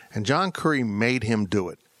 And John Currie made him do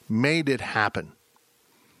it, made it happen.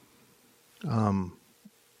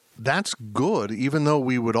 That's good, even though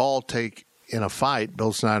we would all take in a fight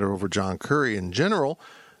Bill Snyder over John Currie in general.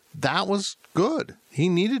 That was good. He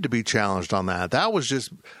needed to be challenged on that. That was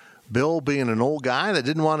just Bill being an old guy that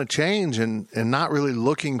didn't want to change and not really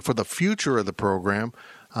looking for the future of the program.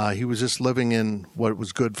 He was just living in what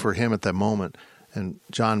was good for him at that moment, and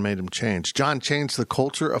John made him change. John changed the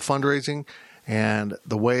culture of fundraising and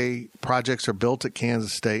the way projects are built at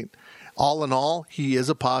Kansas State. All in all, he is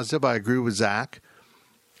a positive. I agree with Zach.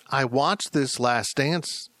 I watched this Last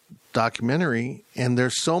Dance documentary, and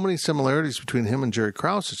there's so many similarities between him and Jerry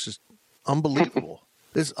Krause. It's just unbelievable.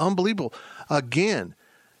 It's unbelievable. Again,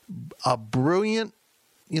 a brilliant,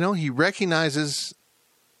 he recognizes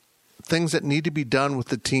things that need to be done with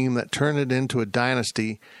the team that turn it into a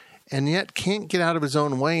dynasty, and yet can't get out of his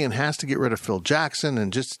own way and has to get rid of Phil Jackson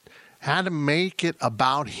and just had to make it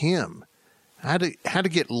about him. Had to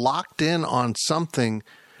get locked in on something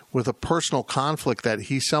with a personal conflict that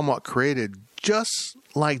he somewhat created, just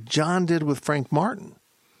like John did with Frank Martin.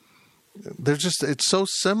 It's so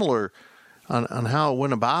similar on how it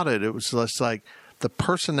went about it. It was just like the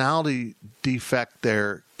personality defect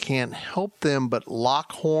there can't help them but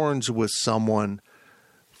lock horns with someone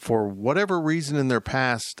for whatever reason in their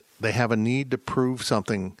past. They have a need to prove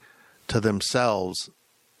something to themselves,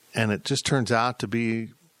 and it just turns out to be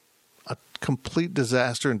a complete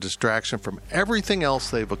disaster and distraction from everything else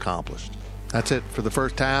they've accomplished. That's it for the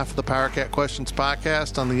first half of the PowerCat Questions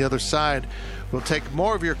podcast. On the other side, we'll take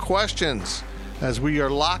more of your questions as we are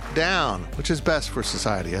locked down, which is best for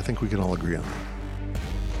society. I think we can all agree on that.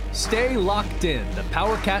 Stay locked in. The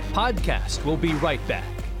PowerCat podcast will be right back.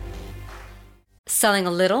 Selling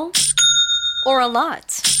a little or a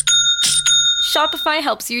lot? Shopify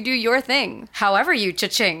helps you do your thing, however you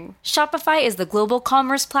cha-ching. Shopify is the global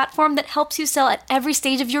commerce platform that helps you sell at every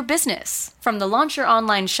stage of your business. From the launch your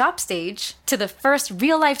online shop stage, to the first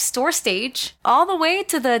real-life store stage, all the way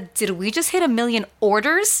to the did we just hit 1 million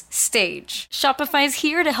orders stage. Shopify is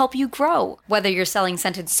here to help you grow. Whether you're selling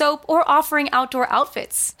scented soap or offering outdoor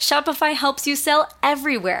outfits, Shopify helps you sell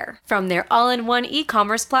everywhere. From their all-in-one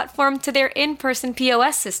e-commerce platform to their in-person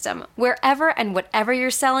POS system, wherever and whatever you're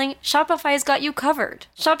selling, Shopify's got you covered.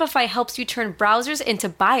 Shopify helps you turn browsers into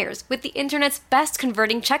buyers with the internet's best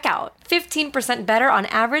converting checkout. 15% better on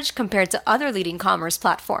average compared to other leading commerce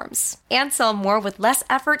platforms. And sell more with less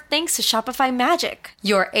effort thanks to Shopify Magic,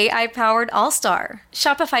 your AI-powered all-star.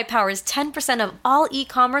 Shopify powers 10% of all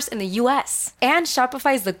e-commerce in the US. And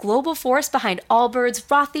Shopify is the global force behind Allbirds,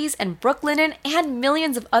 Rothy's, and Brooklinen, and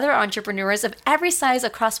millions of other entrepreneurs of every size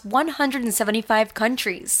across 175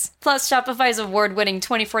 countries. Plus, Shopify's award-winning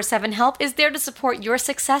 24/7 help is there to support your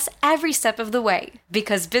success every step of the way.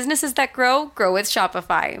 Because businesses that grow, grow with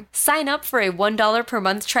Shopify. Sign up for a $1 per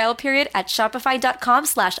month trial period at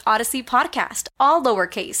shopify.com/Odyssey Podcast, all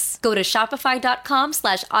lowercase. Go to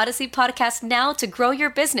shopify.com/Odyssey Podcast now to grow your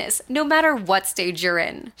business, no matter what stage you're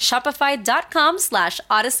in.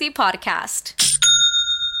 Shopify.com/Odyssey Podcast.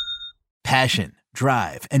 Passion,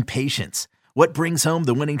 drive, and patience. What brings home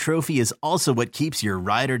the winning trophy is also what keeps your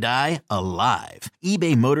ride or die alive.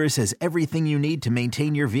 eBay Motors has everything you need to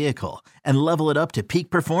maintain your vehicle and level it up to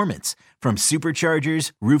peak performance, from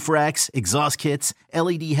superchargers, roof racks, exhaust kits,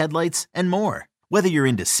 LED headlights, and more. Whether you're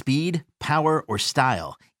into speed, power, or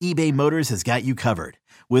style, eBay Motors has got you covered.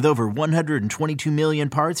 With over 122 million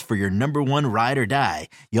parts for your number one ride or die,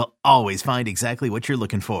 you'll always find exactly what you're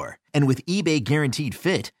looking for. And with eBay Guaranteed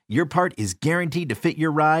Fit, your part is guaranteed to fit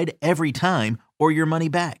your ride every time or your money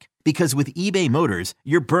back. Because with eBay Motors,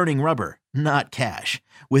 you're burning rubber, not cash.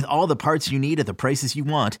 With all the parts you need at the prices you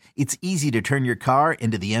want, it's easy to turn your car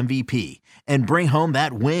into the MVP and bring home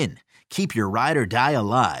that win. Keep your ride or die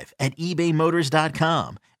alive at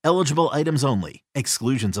ebaymotors.com. Eligible items only.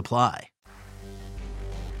 Exclusions apply.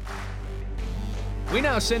 We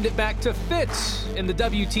now send it back to Fitz in the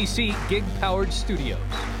WTC gig-powered studios.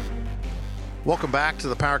 Welcome back to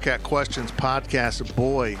the PowerCat Questions podcast.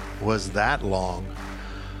 Boy, was that long.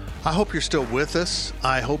 I hope you're still with us.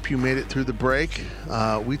 I hope you made it through the break.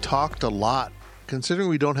 We talked a lot. Considering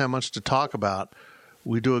we don't have much to talk about,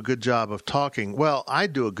 we do a good job of talking. Well, I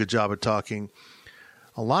do a good job of talking.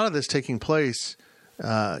 A lot of this taking place,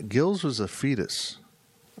 Gills was a fetus.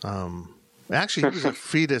 Actually, he was a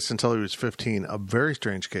fetus until he was 15, a very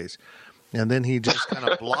strange case. And then he just kind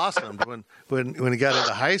of blossomed. When he got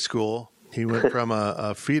into high school, he went from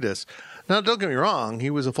a fetus. Now, don't get me wrong, he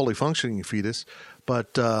was a fully functioning fetus,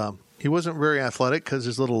 but he wasn't very athletic because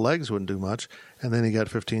his little legs wouldn't do much. And then he got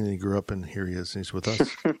 15 and he grew up, and here he is, and he's with us.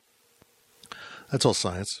 That's all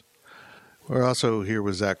science. We're also here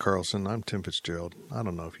with Zach Carlson. I'm Tim Fitzgerald. I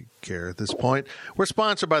don't know if you care at this point. We're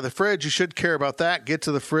sponsored by The Fridge. You should care about that. Get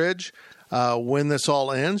to The Fridge. When this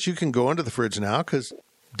all ends, you can go into The Fridge now because,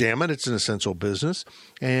 damn it, it's an essential business.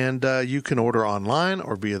 And you can order online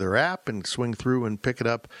or via their app and swing through and pick it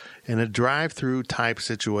up in a drive-through type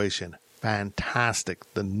situation.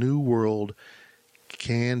 Fantastic. The new world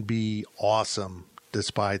can be awesome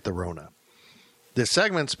despite the Rona. This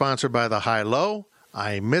segment is sponsored by the High Low.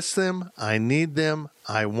 I miss them. I need them.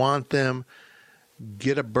 I want them.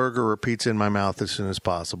 Get a burger or pizza in my mouth as soon as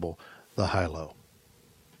possible. The High Low.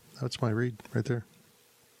 That's my read right there.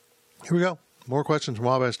 Here we go. More questions from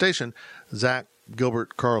Wabash Station. Zach,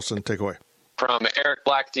 Gilbert, Carlson, take away. From Eric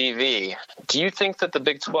Black DV, do you think that the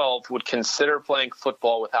Big 12 would consider playing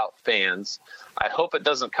football without fans? I hope it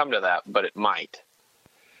doesn't come to that, but it might.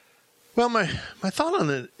 Well, my thought on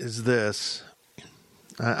it is this.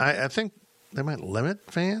 I think they might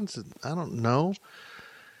limit fans. I don't know.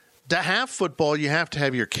 To have football, you have to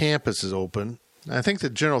have your campuses open. I think the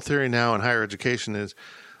general theory now in higher education is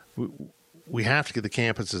we have to get the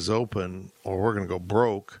campuses open or we're going to go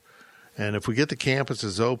broke. And if we get the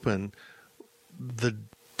campuses open, the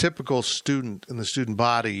typical student in the student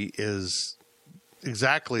body is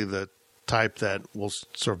exactly the type that will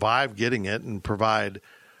survive getting it and provide,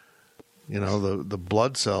 the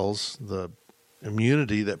blood cells, the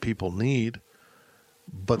immunity that people need.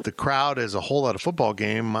 But the crowd as a whole at a football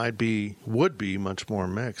game would be much more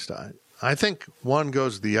mixed. I think one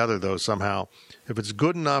goes to the other, though, somehow. If it's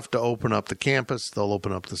good enough to open up the campus, they'll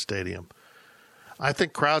open up the stadium. I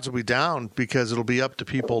think crowds will be down because it'll be up to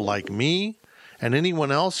people like me and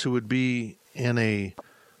anyone else who would be in a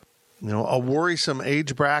worrisome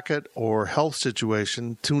age bracket or health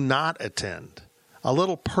situation to not attend. A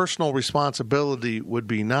little personal responsibility would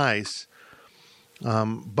be nice.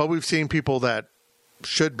 But we've seen people that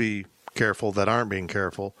should be careful that aren't being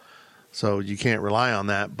careful. So you can't rely on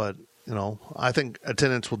that. But, I think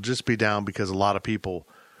attendance will just be down because a lot of people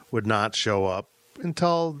would not show up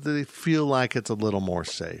until they feel like it's a little more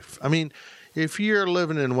safe. I mean, if you're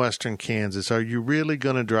living in Western Kansas, are you really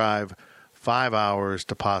going to drive 5 hours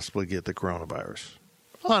to possibly get the coronavirus?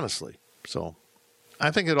 Honestly. So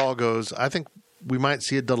I think it all goes. I think we might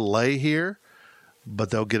see a delay here, but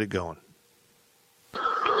they'll get it going.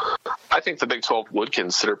 I think the Big 12 would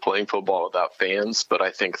consider playing football without fans, but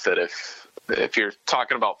I think that if you're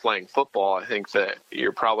talking about playing football, I think that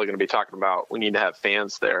you're probably going to be talking about we need to have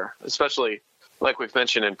fans there, especially like we've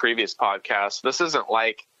mentioned in previous podcasts. This isn't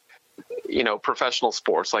like, professional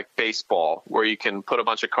sports like baseball where you can put a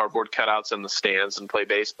bunch of cardboard cutouts in the stands and play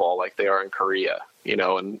baseball like they are in Korea,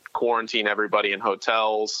 and quarantine everybody in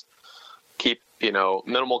hotels, keep,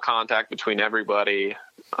 minimal contact between everybody.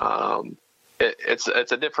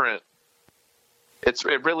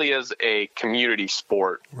 It really is a community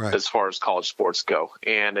sport, right, as far as college sports go.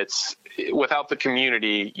 And it's without the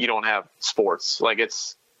community, you don't have sports. Like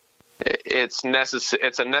it's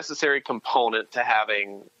a necessary component to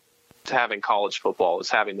having college football is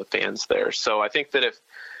having the fans there. So I think that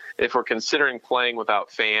if we're considering playing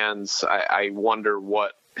without fans, I wonder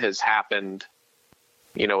what has happened,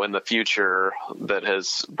 in the future that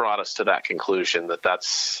has brought us to that conclusion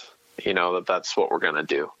that's what we're going to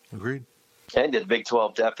do. Agreed. I think the Big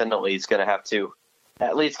 12 definitely is going to have to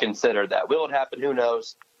at least consider that. Will it happen? Who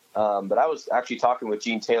knows? But I was actually talking with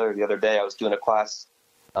Gene Taylor the other day. I was doing a class.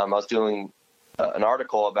 I was doing an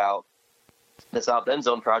article about the South End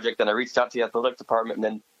Zone project, and I reached out to the athletic department and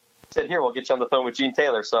then said, here, we'll get you on the phone with Gene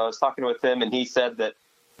Taylor. So I was talking with him, and he said that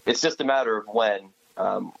it's just a matter of when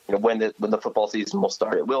the football season will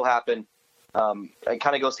start. It will happen. It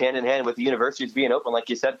kind of goes hand in hand with the universities being open, like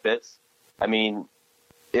you said, Fitz. I mean,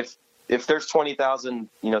 if there's 20,000,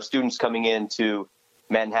 students coming into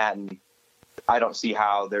Manhattan, I don't see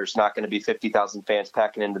how there's not going to be 50,000 fans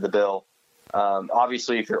packing into the bill.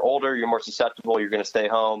 Obviously, if you're older, you're more susceptible. You're going to stay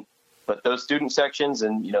home. But those student sections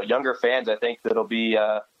and, younger fans, I think there'll be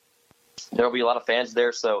a lot of fans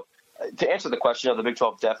there. So to answer the question, the Big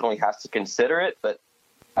 12 definitely has to consider it. But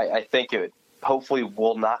I think it hopefully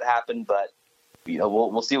will not happen. But,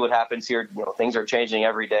 we'll see what happens here. Things are changing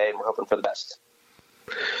every day, and we're hoping for the best.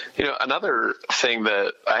 Another thing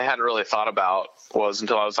that I hadn't really thought about was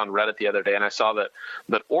until I was on Reddit the other day, and I saw that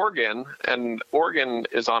Oregon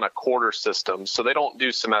is on a quarter system, so they don't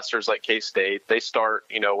do semesters like K-State. They start,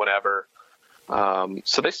 whenever.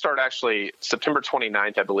 So they start actually September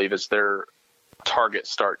 29th, I believe, is their target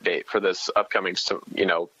start date for this upcoming,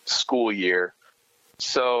 school year.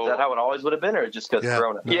 So is that how it always would have been, or just because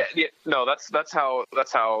Corona? Yeah, no, that's how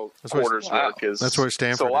quarters work. That's where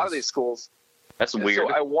Stanford. So a lot of these schools. That's weird.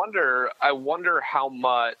 So I wonder how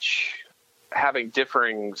much having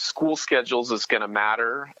differing school schedules is going to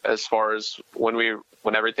matter as far as when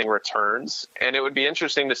everything returns. And it would be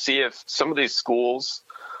interesting to see if some of these schools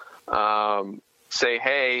say,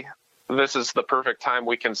 hey, this is the perfect time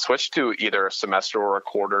we can switch to either a semester or a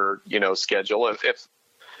quarter, schedule. If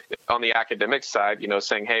on the academic side,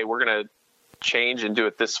 saying, hey, we're going to change and do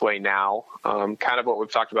it this way now. Kind of what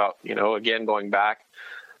we've talked about, again, going back.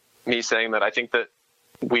 Me saying that I think that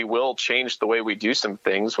we will change the way we do some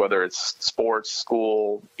things, whether it's sports,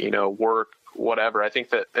 school, work, whatever. I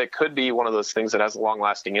think that it could be one of those things that has a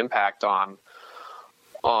long-lasting impact on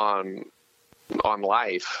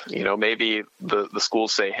life. Maybe the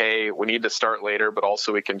schools say, hey, we need to start later, but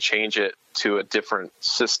also we can change it to a different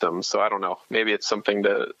system. So I don't know. Maybe it's something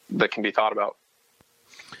that can be thought about.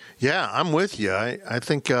 Yeah, I'm with you. I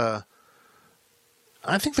think the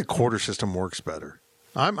quarter system works better.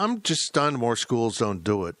 I'm just stunned more schools don't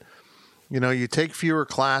do it. You take fewer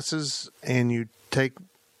classes and you take,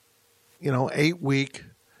 8-week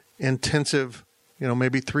intensive,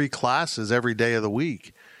 maybe 3 classes every day of the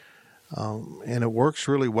week. And it works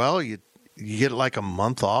really well. You get like a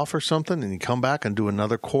month off or something, and you come back and do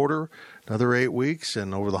another quarter, another 8 weeks.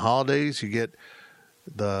 And over the holidays, you get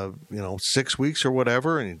the 6 weeks or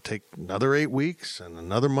whatever, and you take another 8 weeks and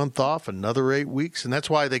another month off, another 8 weeks. And that's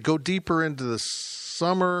why they go deeper into the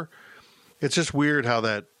summer. It's just weird how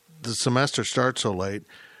the semester starts so late,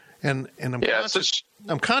 and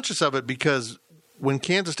I'm conscious of it because when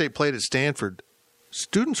Kansas State played at Stanford,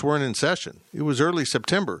 students weren't in session. It was early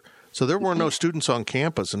September, so there were no students on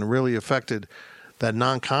campus, and it really affected that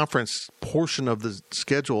non-conference portion of the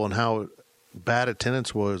schedule and how bad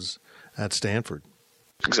attendance was at Stanford.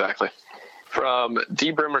 Exactly. From D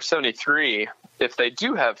Brimmer 73, if they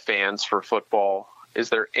do have fans for football, is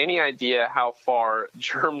there any idea how far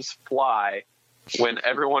germs fly when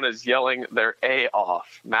everyone is yelling their A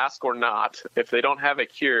off, mask or not, if they don't have a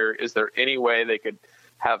cure, is there any way they could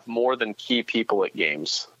have more than key people at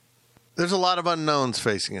games? There's a lot of unknowns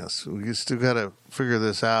facing us. We still got to figure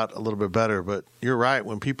this out a little bit better. But you're right.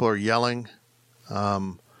 When people are yelling,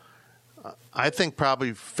 I think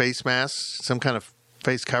probably face masks, some kind of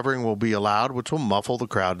face covering will be allowed, which will muffle the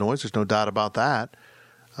crowd noise. There's no doubt about that.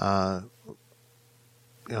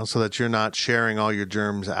 So that you're not sharing all your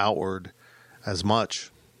germs outward as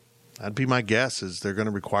much. That'd be my guess, is they're going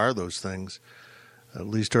to require those things, at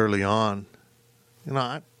least early on.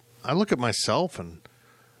 I look at myself, and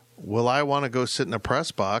will I want to go sit in a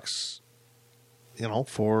press box,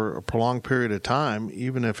 for a prolonged period of time,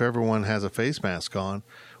 even if everyone has a face mask on?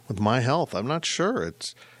 With my health, I'm not sure.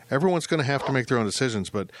 Everyone's going to have to make their own decisions,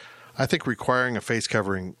 but I think requiring a face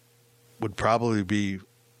covering would probably be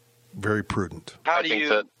very prudent. How do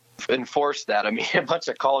you enforce that? I mean, a bunch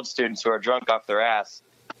of college students who are drunk off their ass.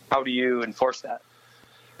 How do you enforce that?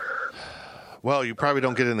 Well, you probably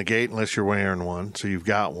don't get in the gate unless you're wearing one, so you've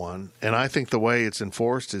got one. And I think the way it's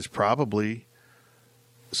enforced is probably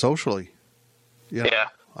socially. Yeah.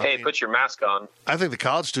 Hey, put your mask on. I think the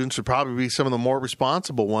college students would probably be some of the more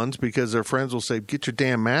responsible ones, because their friends will say, get your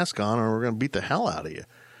damn mask on or we're going to beat the hell out of you.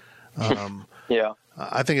 Yeah.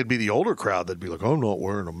 I think it'd be the older crowd that'd be like, I'm not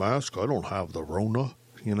wearing a mask. I don't have the Rona.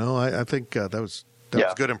 I think that was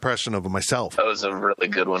a good impression of myself. That was a really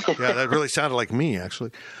good one. Yeah, that really sounded like me,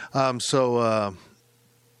 actually. I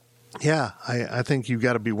think you've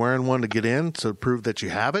got to be wearing one to get in to prove that you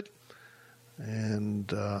have it.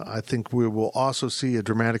 And I think we will also see a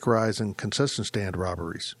dramatic rise in concession stand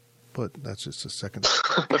robberies. But that's just a second.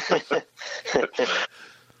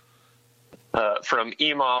 From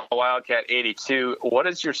Ema Wildcat 82, what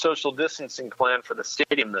is your social distancing plan for the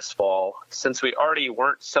stadium this fall? Since we already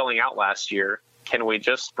weren't selling out last year, can we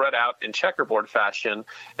just spread out in checkerboard fashion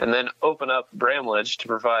and then open up Bramlage to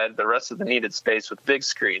provide the rest of the needed space with big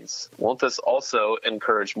screens? Won't this also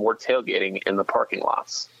encourage more tailgating in the parking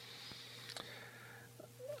lots?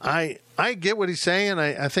 I get what he's saying.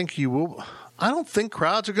 I think you will. I don't think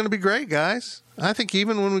crowds are going to be great, guys. I think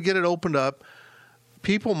even when we get it opened up,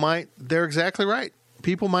 they're exactly right.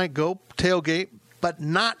 People might go tailgate, but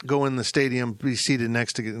not go in the stadium, be seated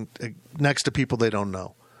next to people they don't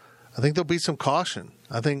know. I think there'll be some caution.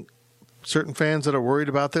 I think certain fans that are worried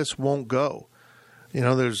about this won't go.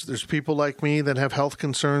 There's people like me that have health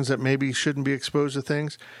concerns that maybe shouldn't be exposed to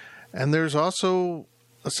things. And there's also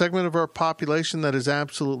a segment of our population that is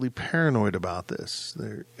absolutely paranoid about this.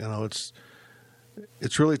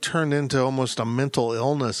 It's really turned into almost a mental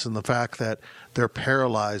illness in the fact that they're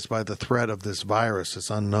paralyzed by the threat of this virus. It's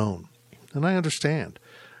unknown. And I understand.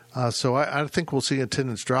 So I think we'll see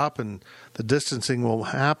attendance drop, and the distancing will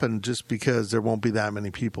happen just because there won't be that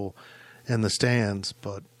many people in the stands.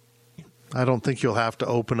 But I don't think you'll have to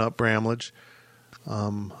open up Bramlage.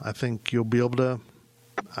 I think you'll be able to.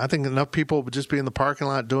 I think enough people will just be in the parking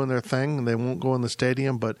lot doing their thing, and they won't go in the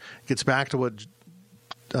stadium. But it gets back to what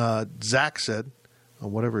Zach said, or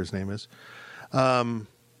whatever his name is.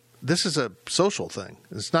 This is a social thing.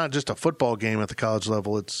 It's not just a football game at the college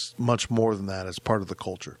level. It's much more than that. It's part of the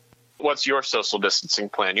culture. What's your social distancing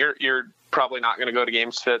plan? You're probably not going to go to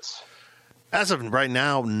games, Fitz? As of right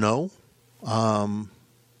now, no.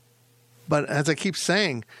 But as I keep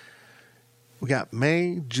saying, we got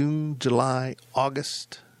May, June, July,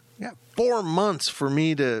 August. We got 4 months for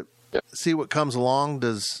me to see what comes along.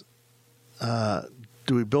 Do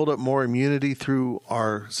we build up more immunity through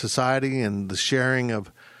our society and the sharing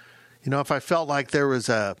of, if I felt like there was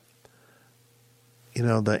the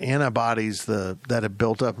antibodies that had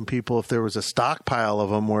built up in people, if there was a stockpile of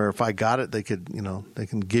them where if I got it, they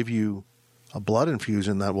can give you a blood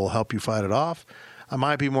infusion that will help you fight it off, I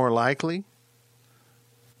might be more likely.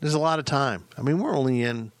 There's a lot of time. I mean, we're only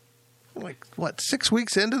in 6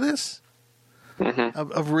 weeks into this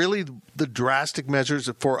of really the drastic measures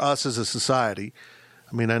for us as a society.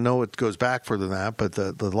 I mean, I know it goes back further than that, but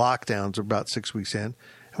the lockdowns are about 6 weeks in.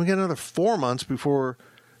 And we got another 4 months before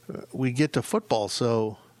we get to football.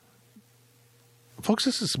 So, folks,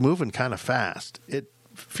 this is moving kind of fast. It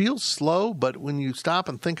feels slow, but when you stop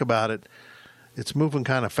and think about it, it's moving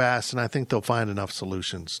kind of fast, and I think they'll find enough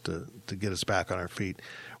solutions to get us back on our feet.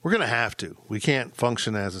 We're going to have to. We can't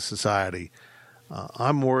function as a society.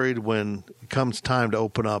 I'm worried when it comes time to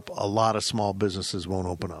open up, a lot of small businesses won't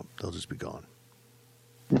open up. They'll just be gone.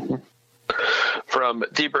 From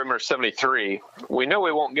Deep Rimmer 73, we know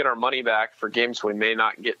we won't get our money back for games we may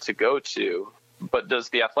not get to go to, but does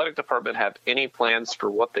the athletic department have any plans for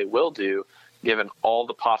what they will do given all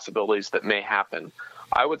the possibilities that may happen?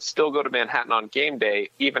 I would still go to Manhattan on game day,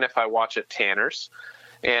 even if I watch at Tanner's.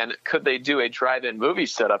 And could they do a drive-in movie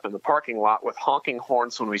setup in the parking lot with honking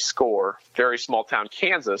horns when we score? Very small town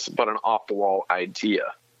Kansas, but an off-the-wall idea.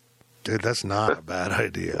 Dude, that's not a bad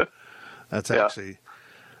idea. That's actually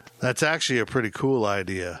a pretty cool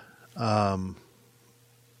idea. I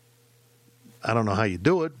don't know how you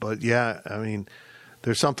do it, but yeah, I mean,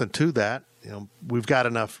 there's something to that. You know, we've got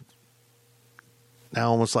enough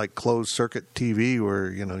now, almost like closed circuit TV,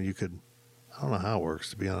 where you could. I don't know how it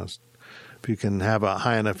works, to be honest. If you can have a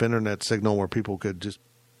high enough internet signal where people could just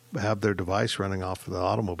have their device running off of the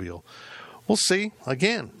automobile. We'll see.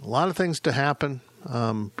 Again, a lot of things to happen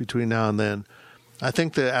between now and then. I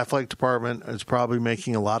think the athletic department is probably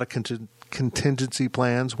making a lot of contingency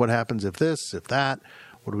plans. What happens if this, if that?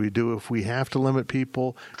 What do we do if we have to limit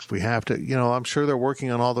people? If we have to, I'm sure they're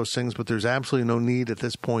working on all those things, but there's absolutely no need at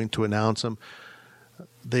this point to announce them.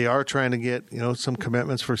 They are trying to get, some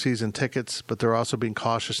commitments for season tickets, but they're also being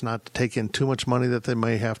cautious not to take in too much money that they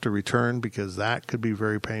may have to return, because that could be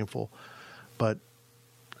very painful. But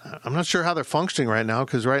I'm not sure how they're functioning right now,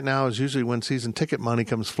 because right now is usually when season ticket money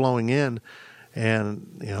comes flowing in,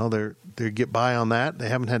 and they get by on that. They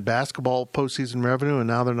haven't had basketball postseason revenue, and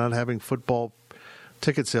now they're not having football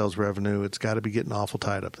ticket sales revenue. It's got to be getting awful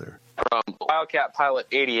tight up there. From Wildcat Pilot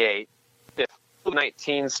 88, if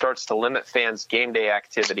COVID-19 starts to limit fans' game day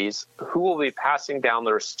activities, who will be passing down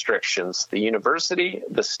the restrictions? The university,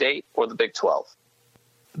 the state, or the Big 12?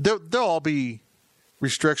 There'll all be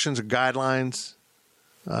restrictions or guidelines,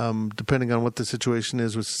 depending on what the situation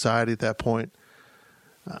is with society at that point.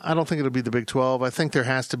 I don't think it'll be the Big 12. I think there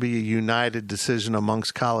has to be a united decision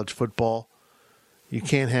amongst college football. You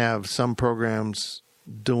can't have some programs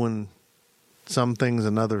doing some things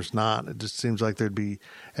and others not. It just seems like there'd be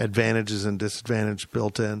advantages and disadvantages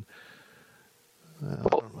built in. I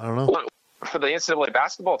don't know. For the NCAA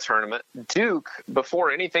basketball tournament, Duke,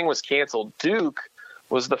 before anything was canceled, Duke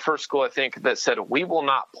was the first school, I think, that said, we will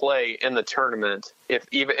not play in the tournament.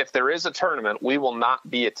 If there is a tournament, we will not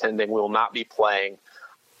be attending. We will not be playing.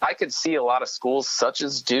 I could see a lot of schools such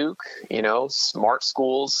as Duke, smart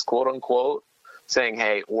schools, quote unquote, saying,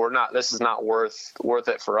 hey, this is not worth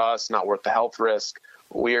it for us, not worth the health risk.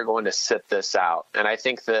 We are going to sit this out. And I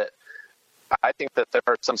think that there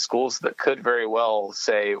are some schools that could very well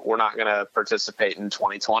say, we're not going to participate in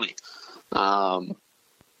 2020.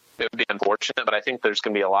 It would be unfortunate, but I think there's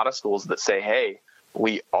going to be a lot of schools that say, hey,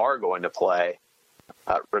 we are going to play,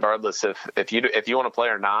 regardless if you want to play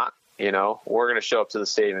or not. We're going to show up to the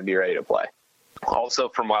stadium and be ready to play. Also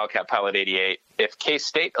from Wildcat Pilot 88, if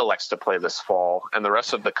K-State elects to play this fall and the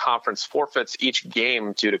rest of the conference forfeits each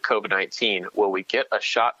game due to COVID-19, will we get a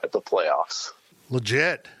shot at the playoffs?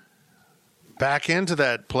 Legit. Back into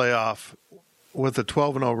that playoff with a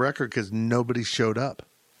 12-0 record because nobody showed up.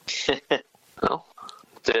 Well,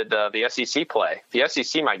 did the SEC play? The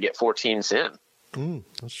SEC might get 4 teams in.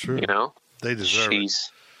 That's true. They deserve it.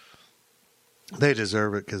 They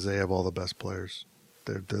deserve it because they have all the best players.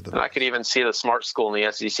 They're the best. I could even see the smart school in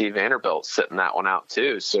the SEC, Vanderbilt, sitting that one out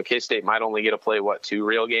too. So K-State might only get to play 2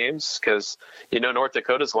 real games, because North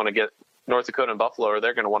Dakota and Buffalo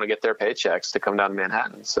they're going to want to get their paychecks to come down to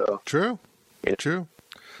Manhattan. So true. True.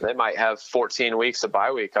 They might have 14 weeks of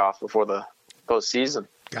bye week off before the postseason.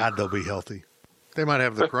 God, they'll be healthy. They might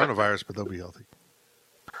have the coronavirus, but they'll be healthy.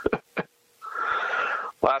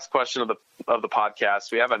 Last question of the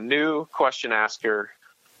podcast. We have a new question asker,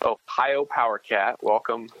 Ohio Power Cat.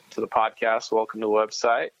 Welcome to the podcast. Welcome to the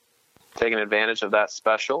website. Taking advantage of that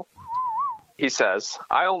special. He says,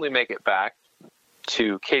 I only make it back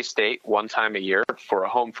to K-State one time a year for a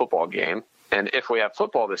home football game. And if we have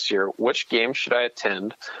football this year, which game should I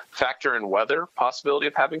attend? Factor in weather, possibility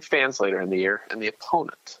of having fans later in the year, and the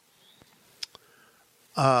opponent.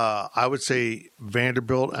 I would say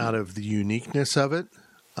Vanderbilt out of the uniqueness of it.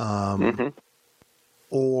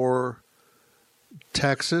 Or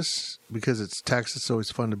Texas, because it's Texas, it's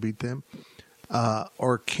always fun to beat them.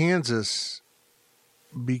 Or Kansas,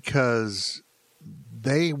 because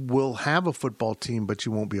they will have a football team, but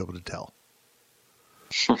you won't be able to tell.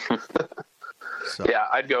 So. Yeah,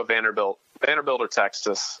 I'd go Vanderbilt. Vanderbilt or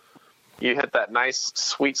Texas. You hit that nice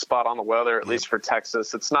sweet spot on the weather, at least for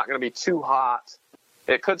Texas. It's not going to be too hot.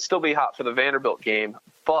 It could still be hot for the Vanderbilt game,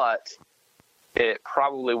 but it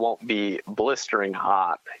probably won't be blistering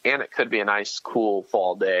hot, and it could be a nice, cool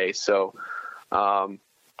fall day. So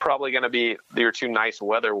probably going to be your 2 nice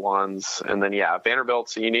weather ones. And then,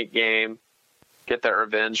 Vanderbilt's a unique game. Get that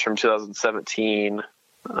revenge from 2017.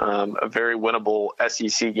 A very winnable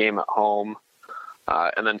SEC game at home.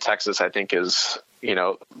 And then Texas, I think, is,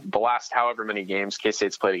 the last however many games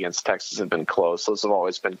K-State's played against Texas have been close. Those have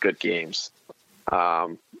always been good games.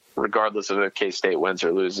 Regardless of if K-State wins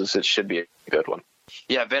or loses, it should be a good one.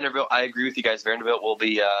 Yeah, Vanderbilt, I agree with you guys. Vanderbilt will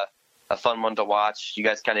be a fun one to watch. You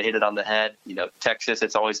guys kind of hit it on the head. Texas,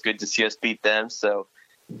 it's always good to see us beat them. So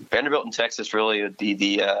Vanderbilt and Texas really would be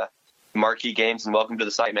the marquee games, and welcome to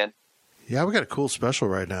the site, man. Yeah, we got a cool special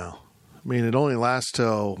right now. I mean, it only lasts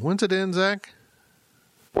till, when's it end, Zach?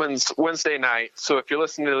 Wednesday night. So if you're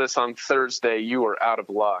listening to this on Thursday, you are out of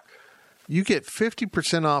luck. You get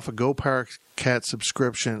 50% off a Go Power Cat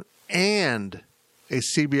subscription and a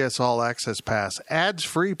CBS All Access Pass,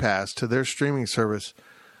 ads-free pass to their streaming service,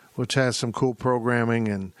 which has some cool programming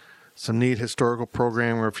and some neat historical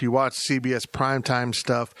programming. Where if you watch CBS primetime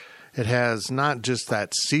stuff, it has not just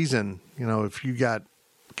that season. If you got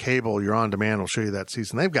cable, your on-demand will show you that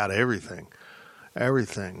season. They've got everything.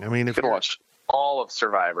 Everything. I mean, if you can watch all of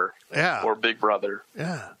Survivor, or Big Brother.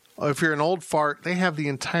 Yeah. If you're an old fart, they have the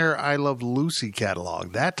entire I Love Lucy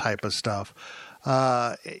catalog, that type of stuff.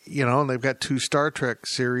 And they've got 2 Star Trek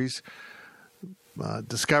series,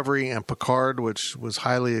 Discovery and Picard, which was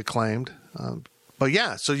highly acclaimed.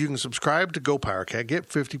 So you can subscribe to Go Power Cat, get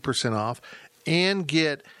 50% off, and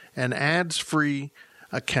get an ads-free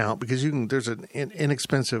account, because there's an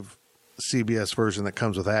inexpensive CBS version that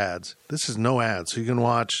comes with ads. This is no ads, so you can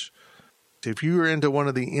watch. If you're into one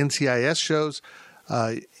of the NCIS shows,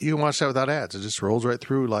 you can watch that without ads. It just rolls right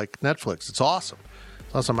through like Netflix. It's awesome.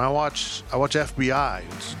 I watch FBI,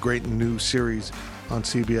 which is a great new series on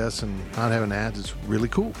CBS, and not having ads is really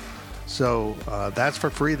cool. So that's for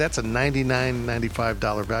free. That's a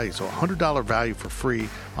 $99.95 value. So $100 value for free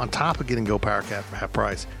on top of getting Go Power Cat for half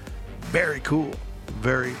price. Very cool.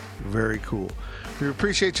 Very, very cool. We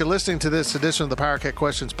appreciate you listening to this edition of the Power Cat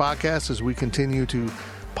Questions podcast as we continue to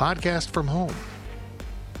podcast from home.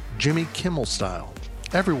 Jimmy Kimmel style.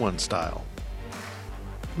 Everyone's style.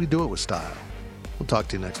 We do it with style. We'll talk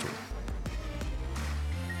to you next week.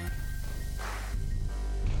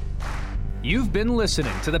 You've been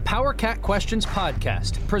listening to the Power Cat Questions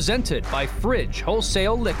podcast, presented by Fridge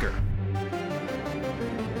Wholesale Liquor.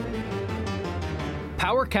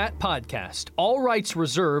 Power Cat Podcast. All rights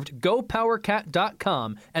reserved.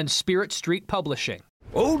 GoPowerCat.com and Spirit Street Publishing.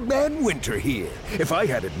 Old Man Winter here. If I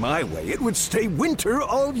had it my way, it would stay winter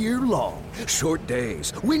all year long. Short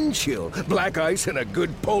days, wind chill, black ice, and a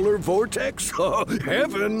good polar vortex. Oh,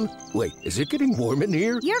 heaven! Wait, is it getting warm in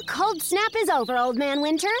here? Your cold snap is over, Old Man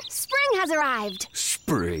Winter. Spring has arrived.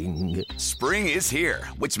 Spring. Spring is here,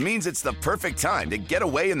 which means it's the perfect time to get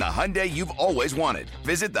away in the Hyundai you've always wanted.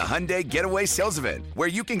 Visit the Hyundai Getaway Sales Event, where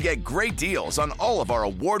you can get great deals on all of our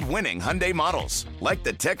award-winning Hyundai models, like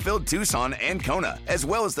the tech-filled Tucson and Kona, as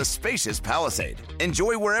well as the spacious Palisade.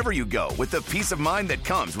 Enjoy wherever you go with the peace of mind that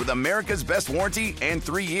comes with America's best warranty and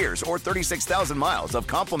 3 years or 36,000 miles of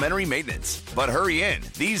complimentary maintenance. But hurry in,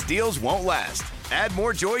 these deals won't last. Add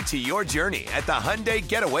more joy to your journey at the Hyundai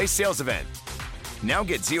Getaway Sales Event. Now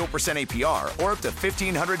get 0% APR or up to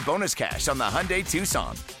 $1,500 bonus cash on the Hyundai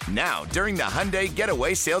Tucson. Now, during the Hyundai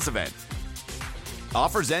Getaway Sales Event.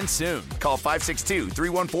 Offers end soon. Call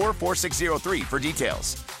 562-314-4603 for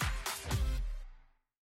details.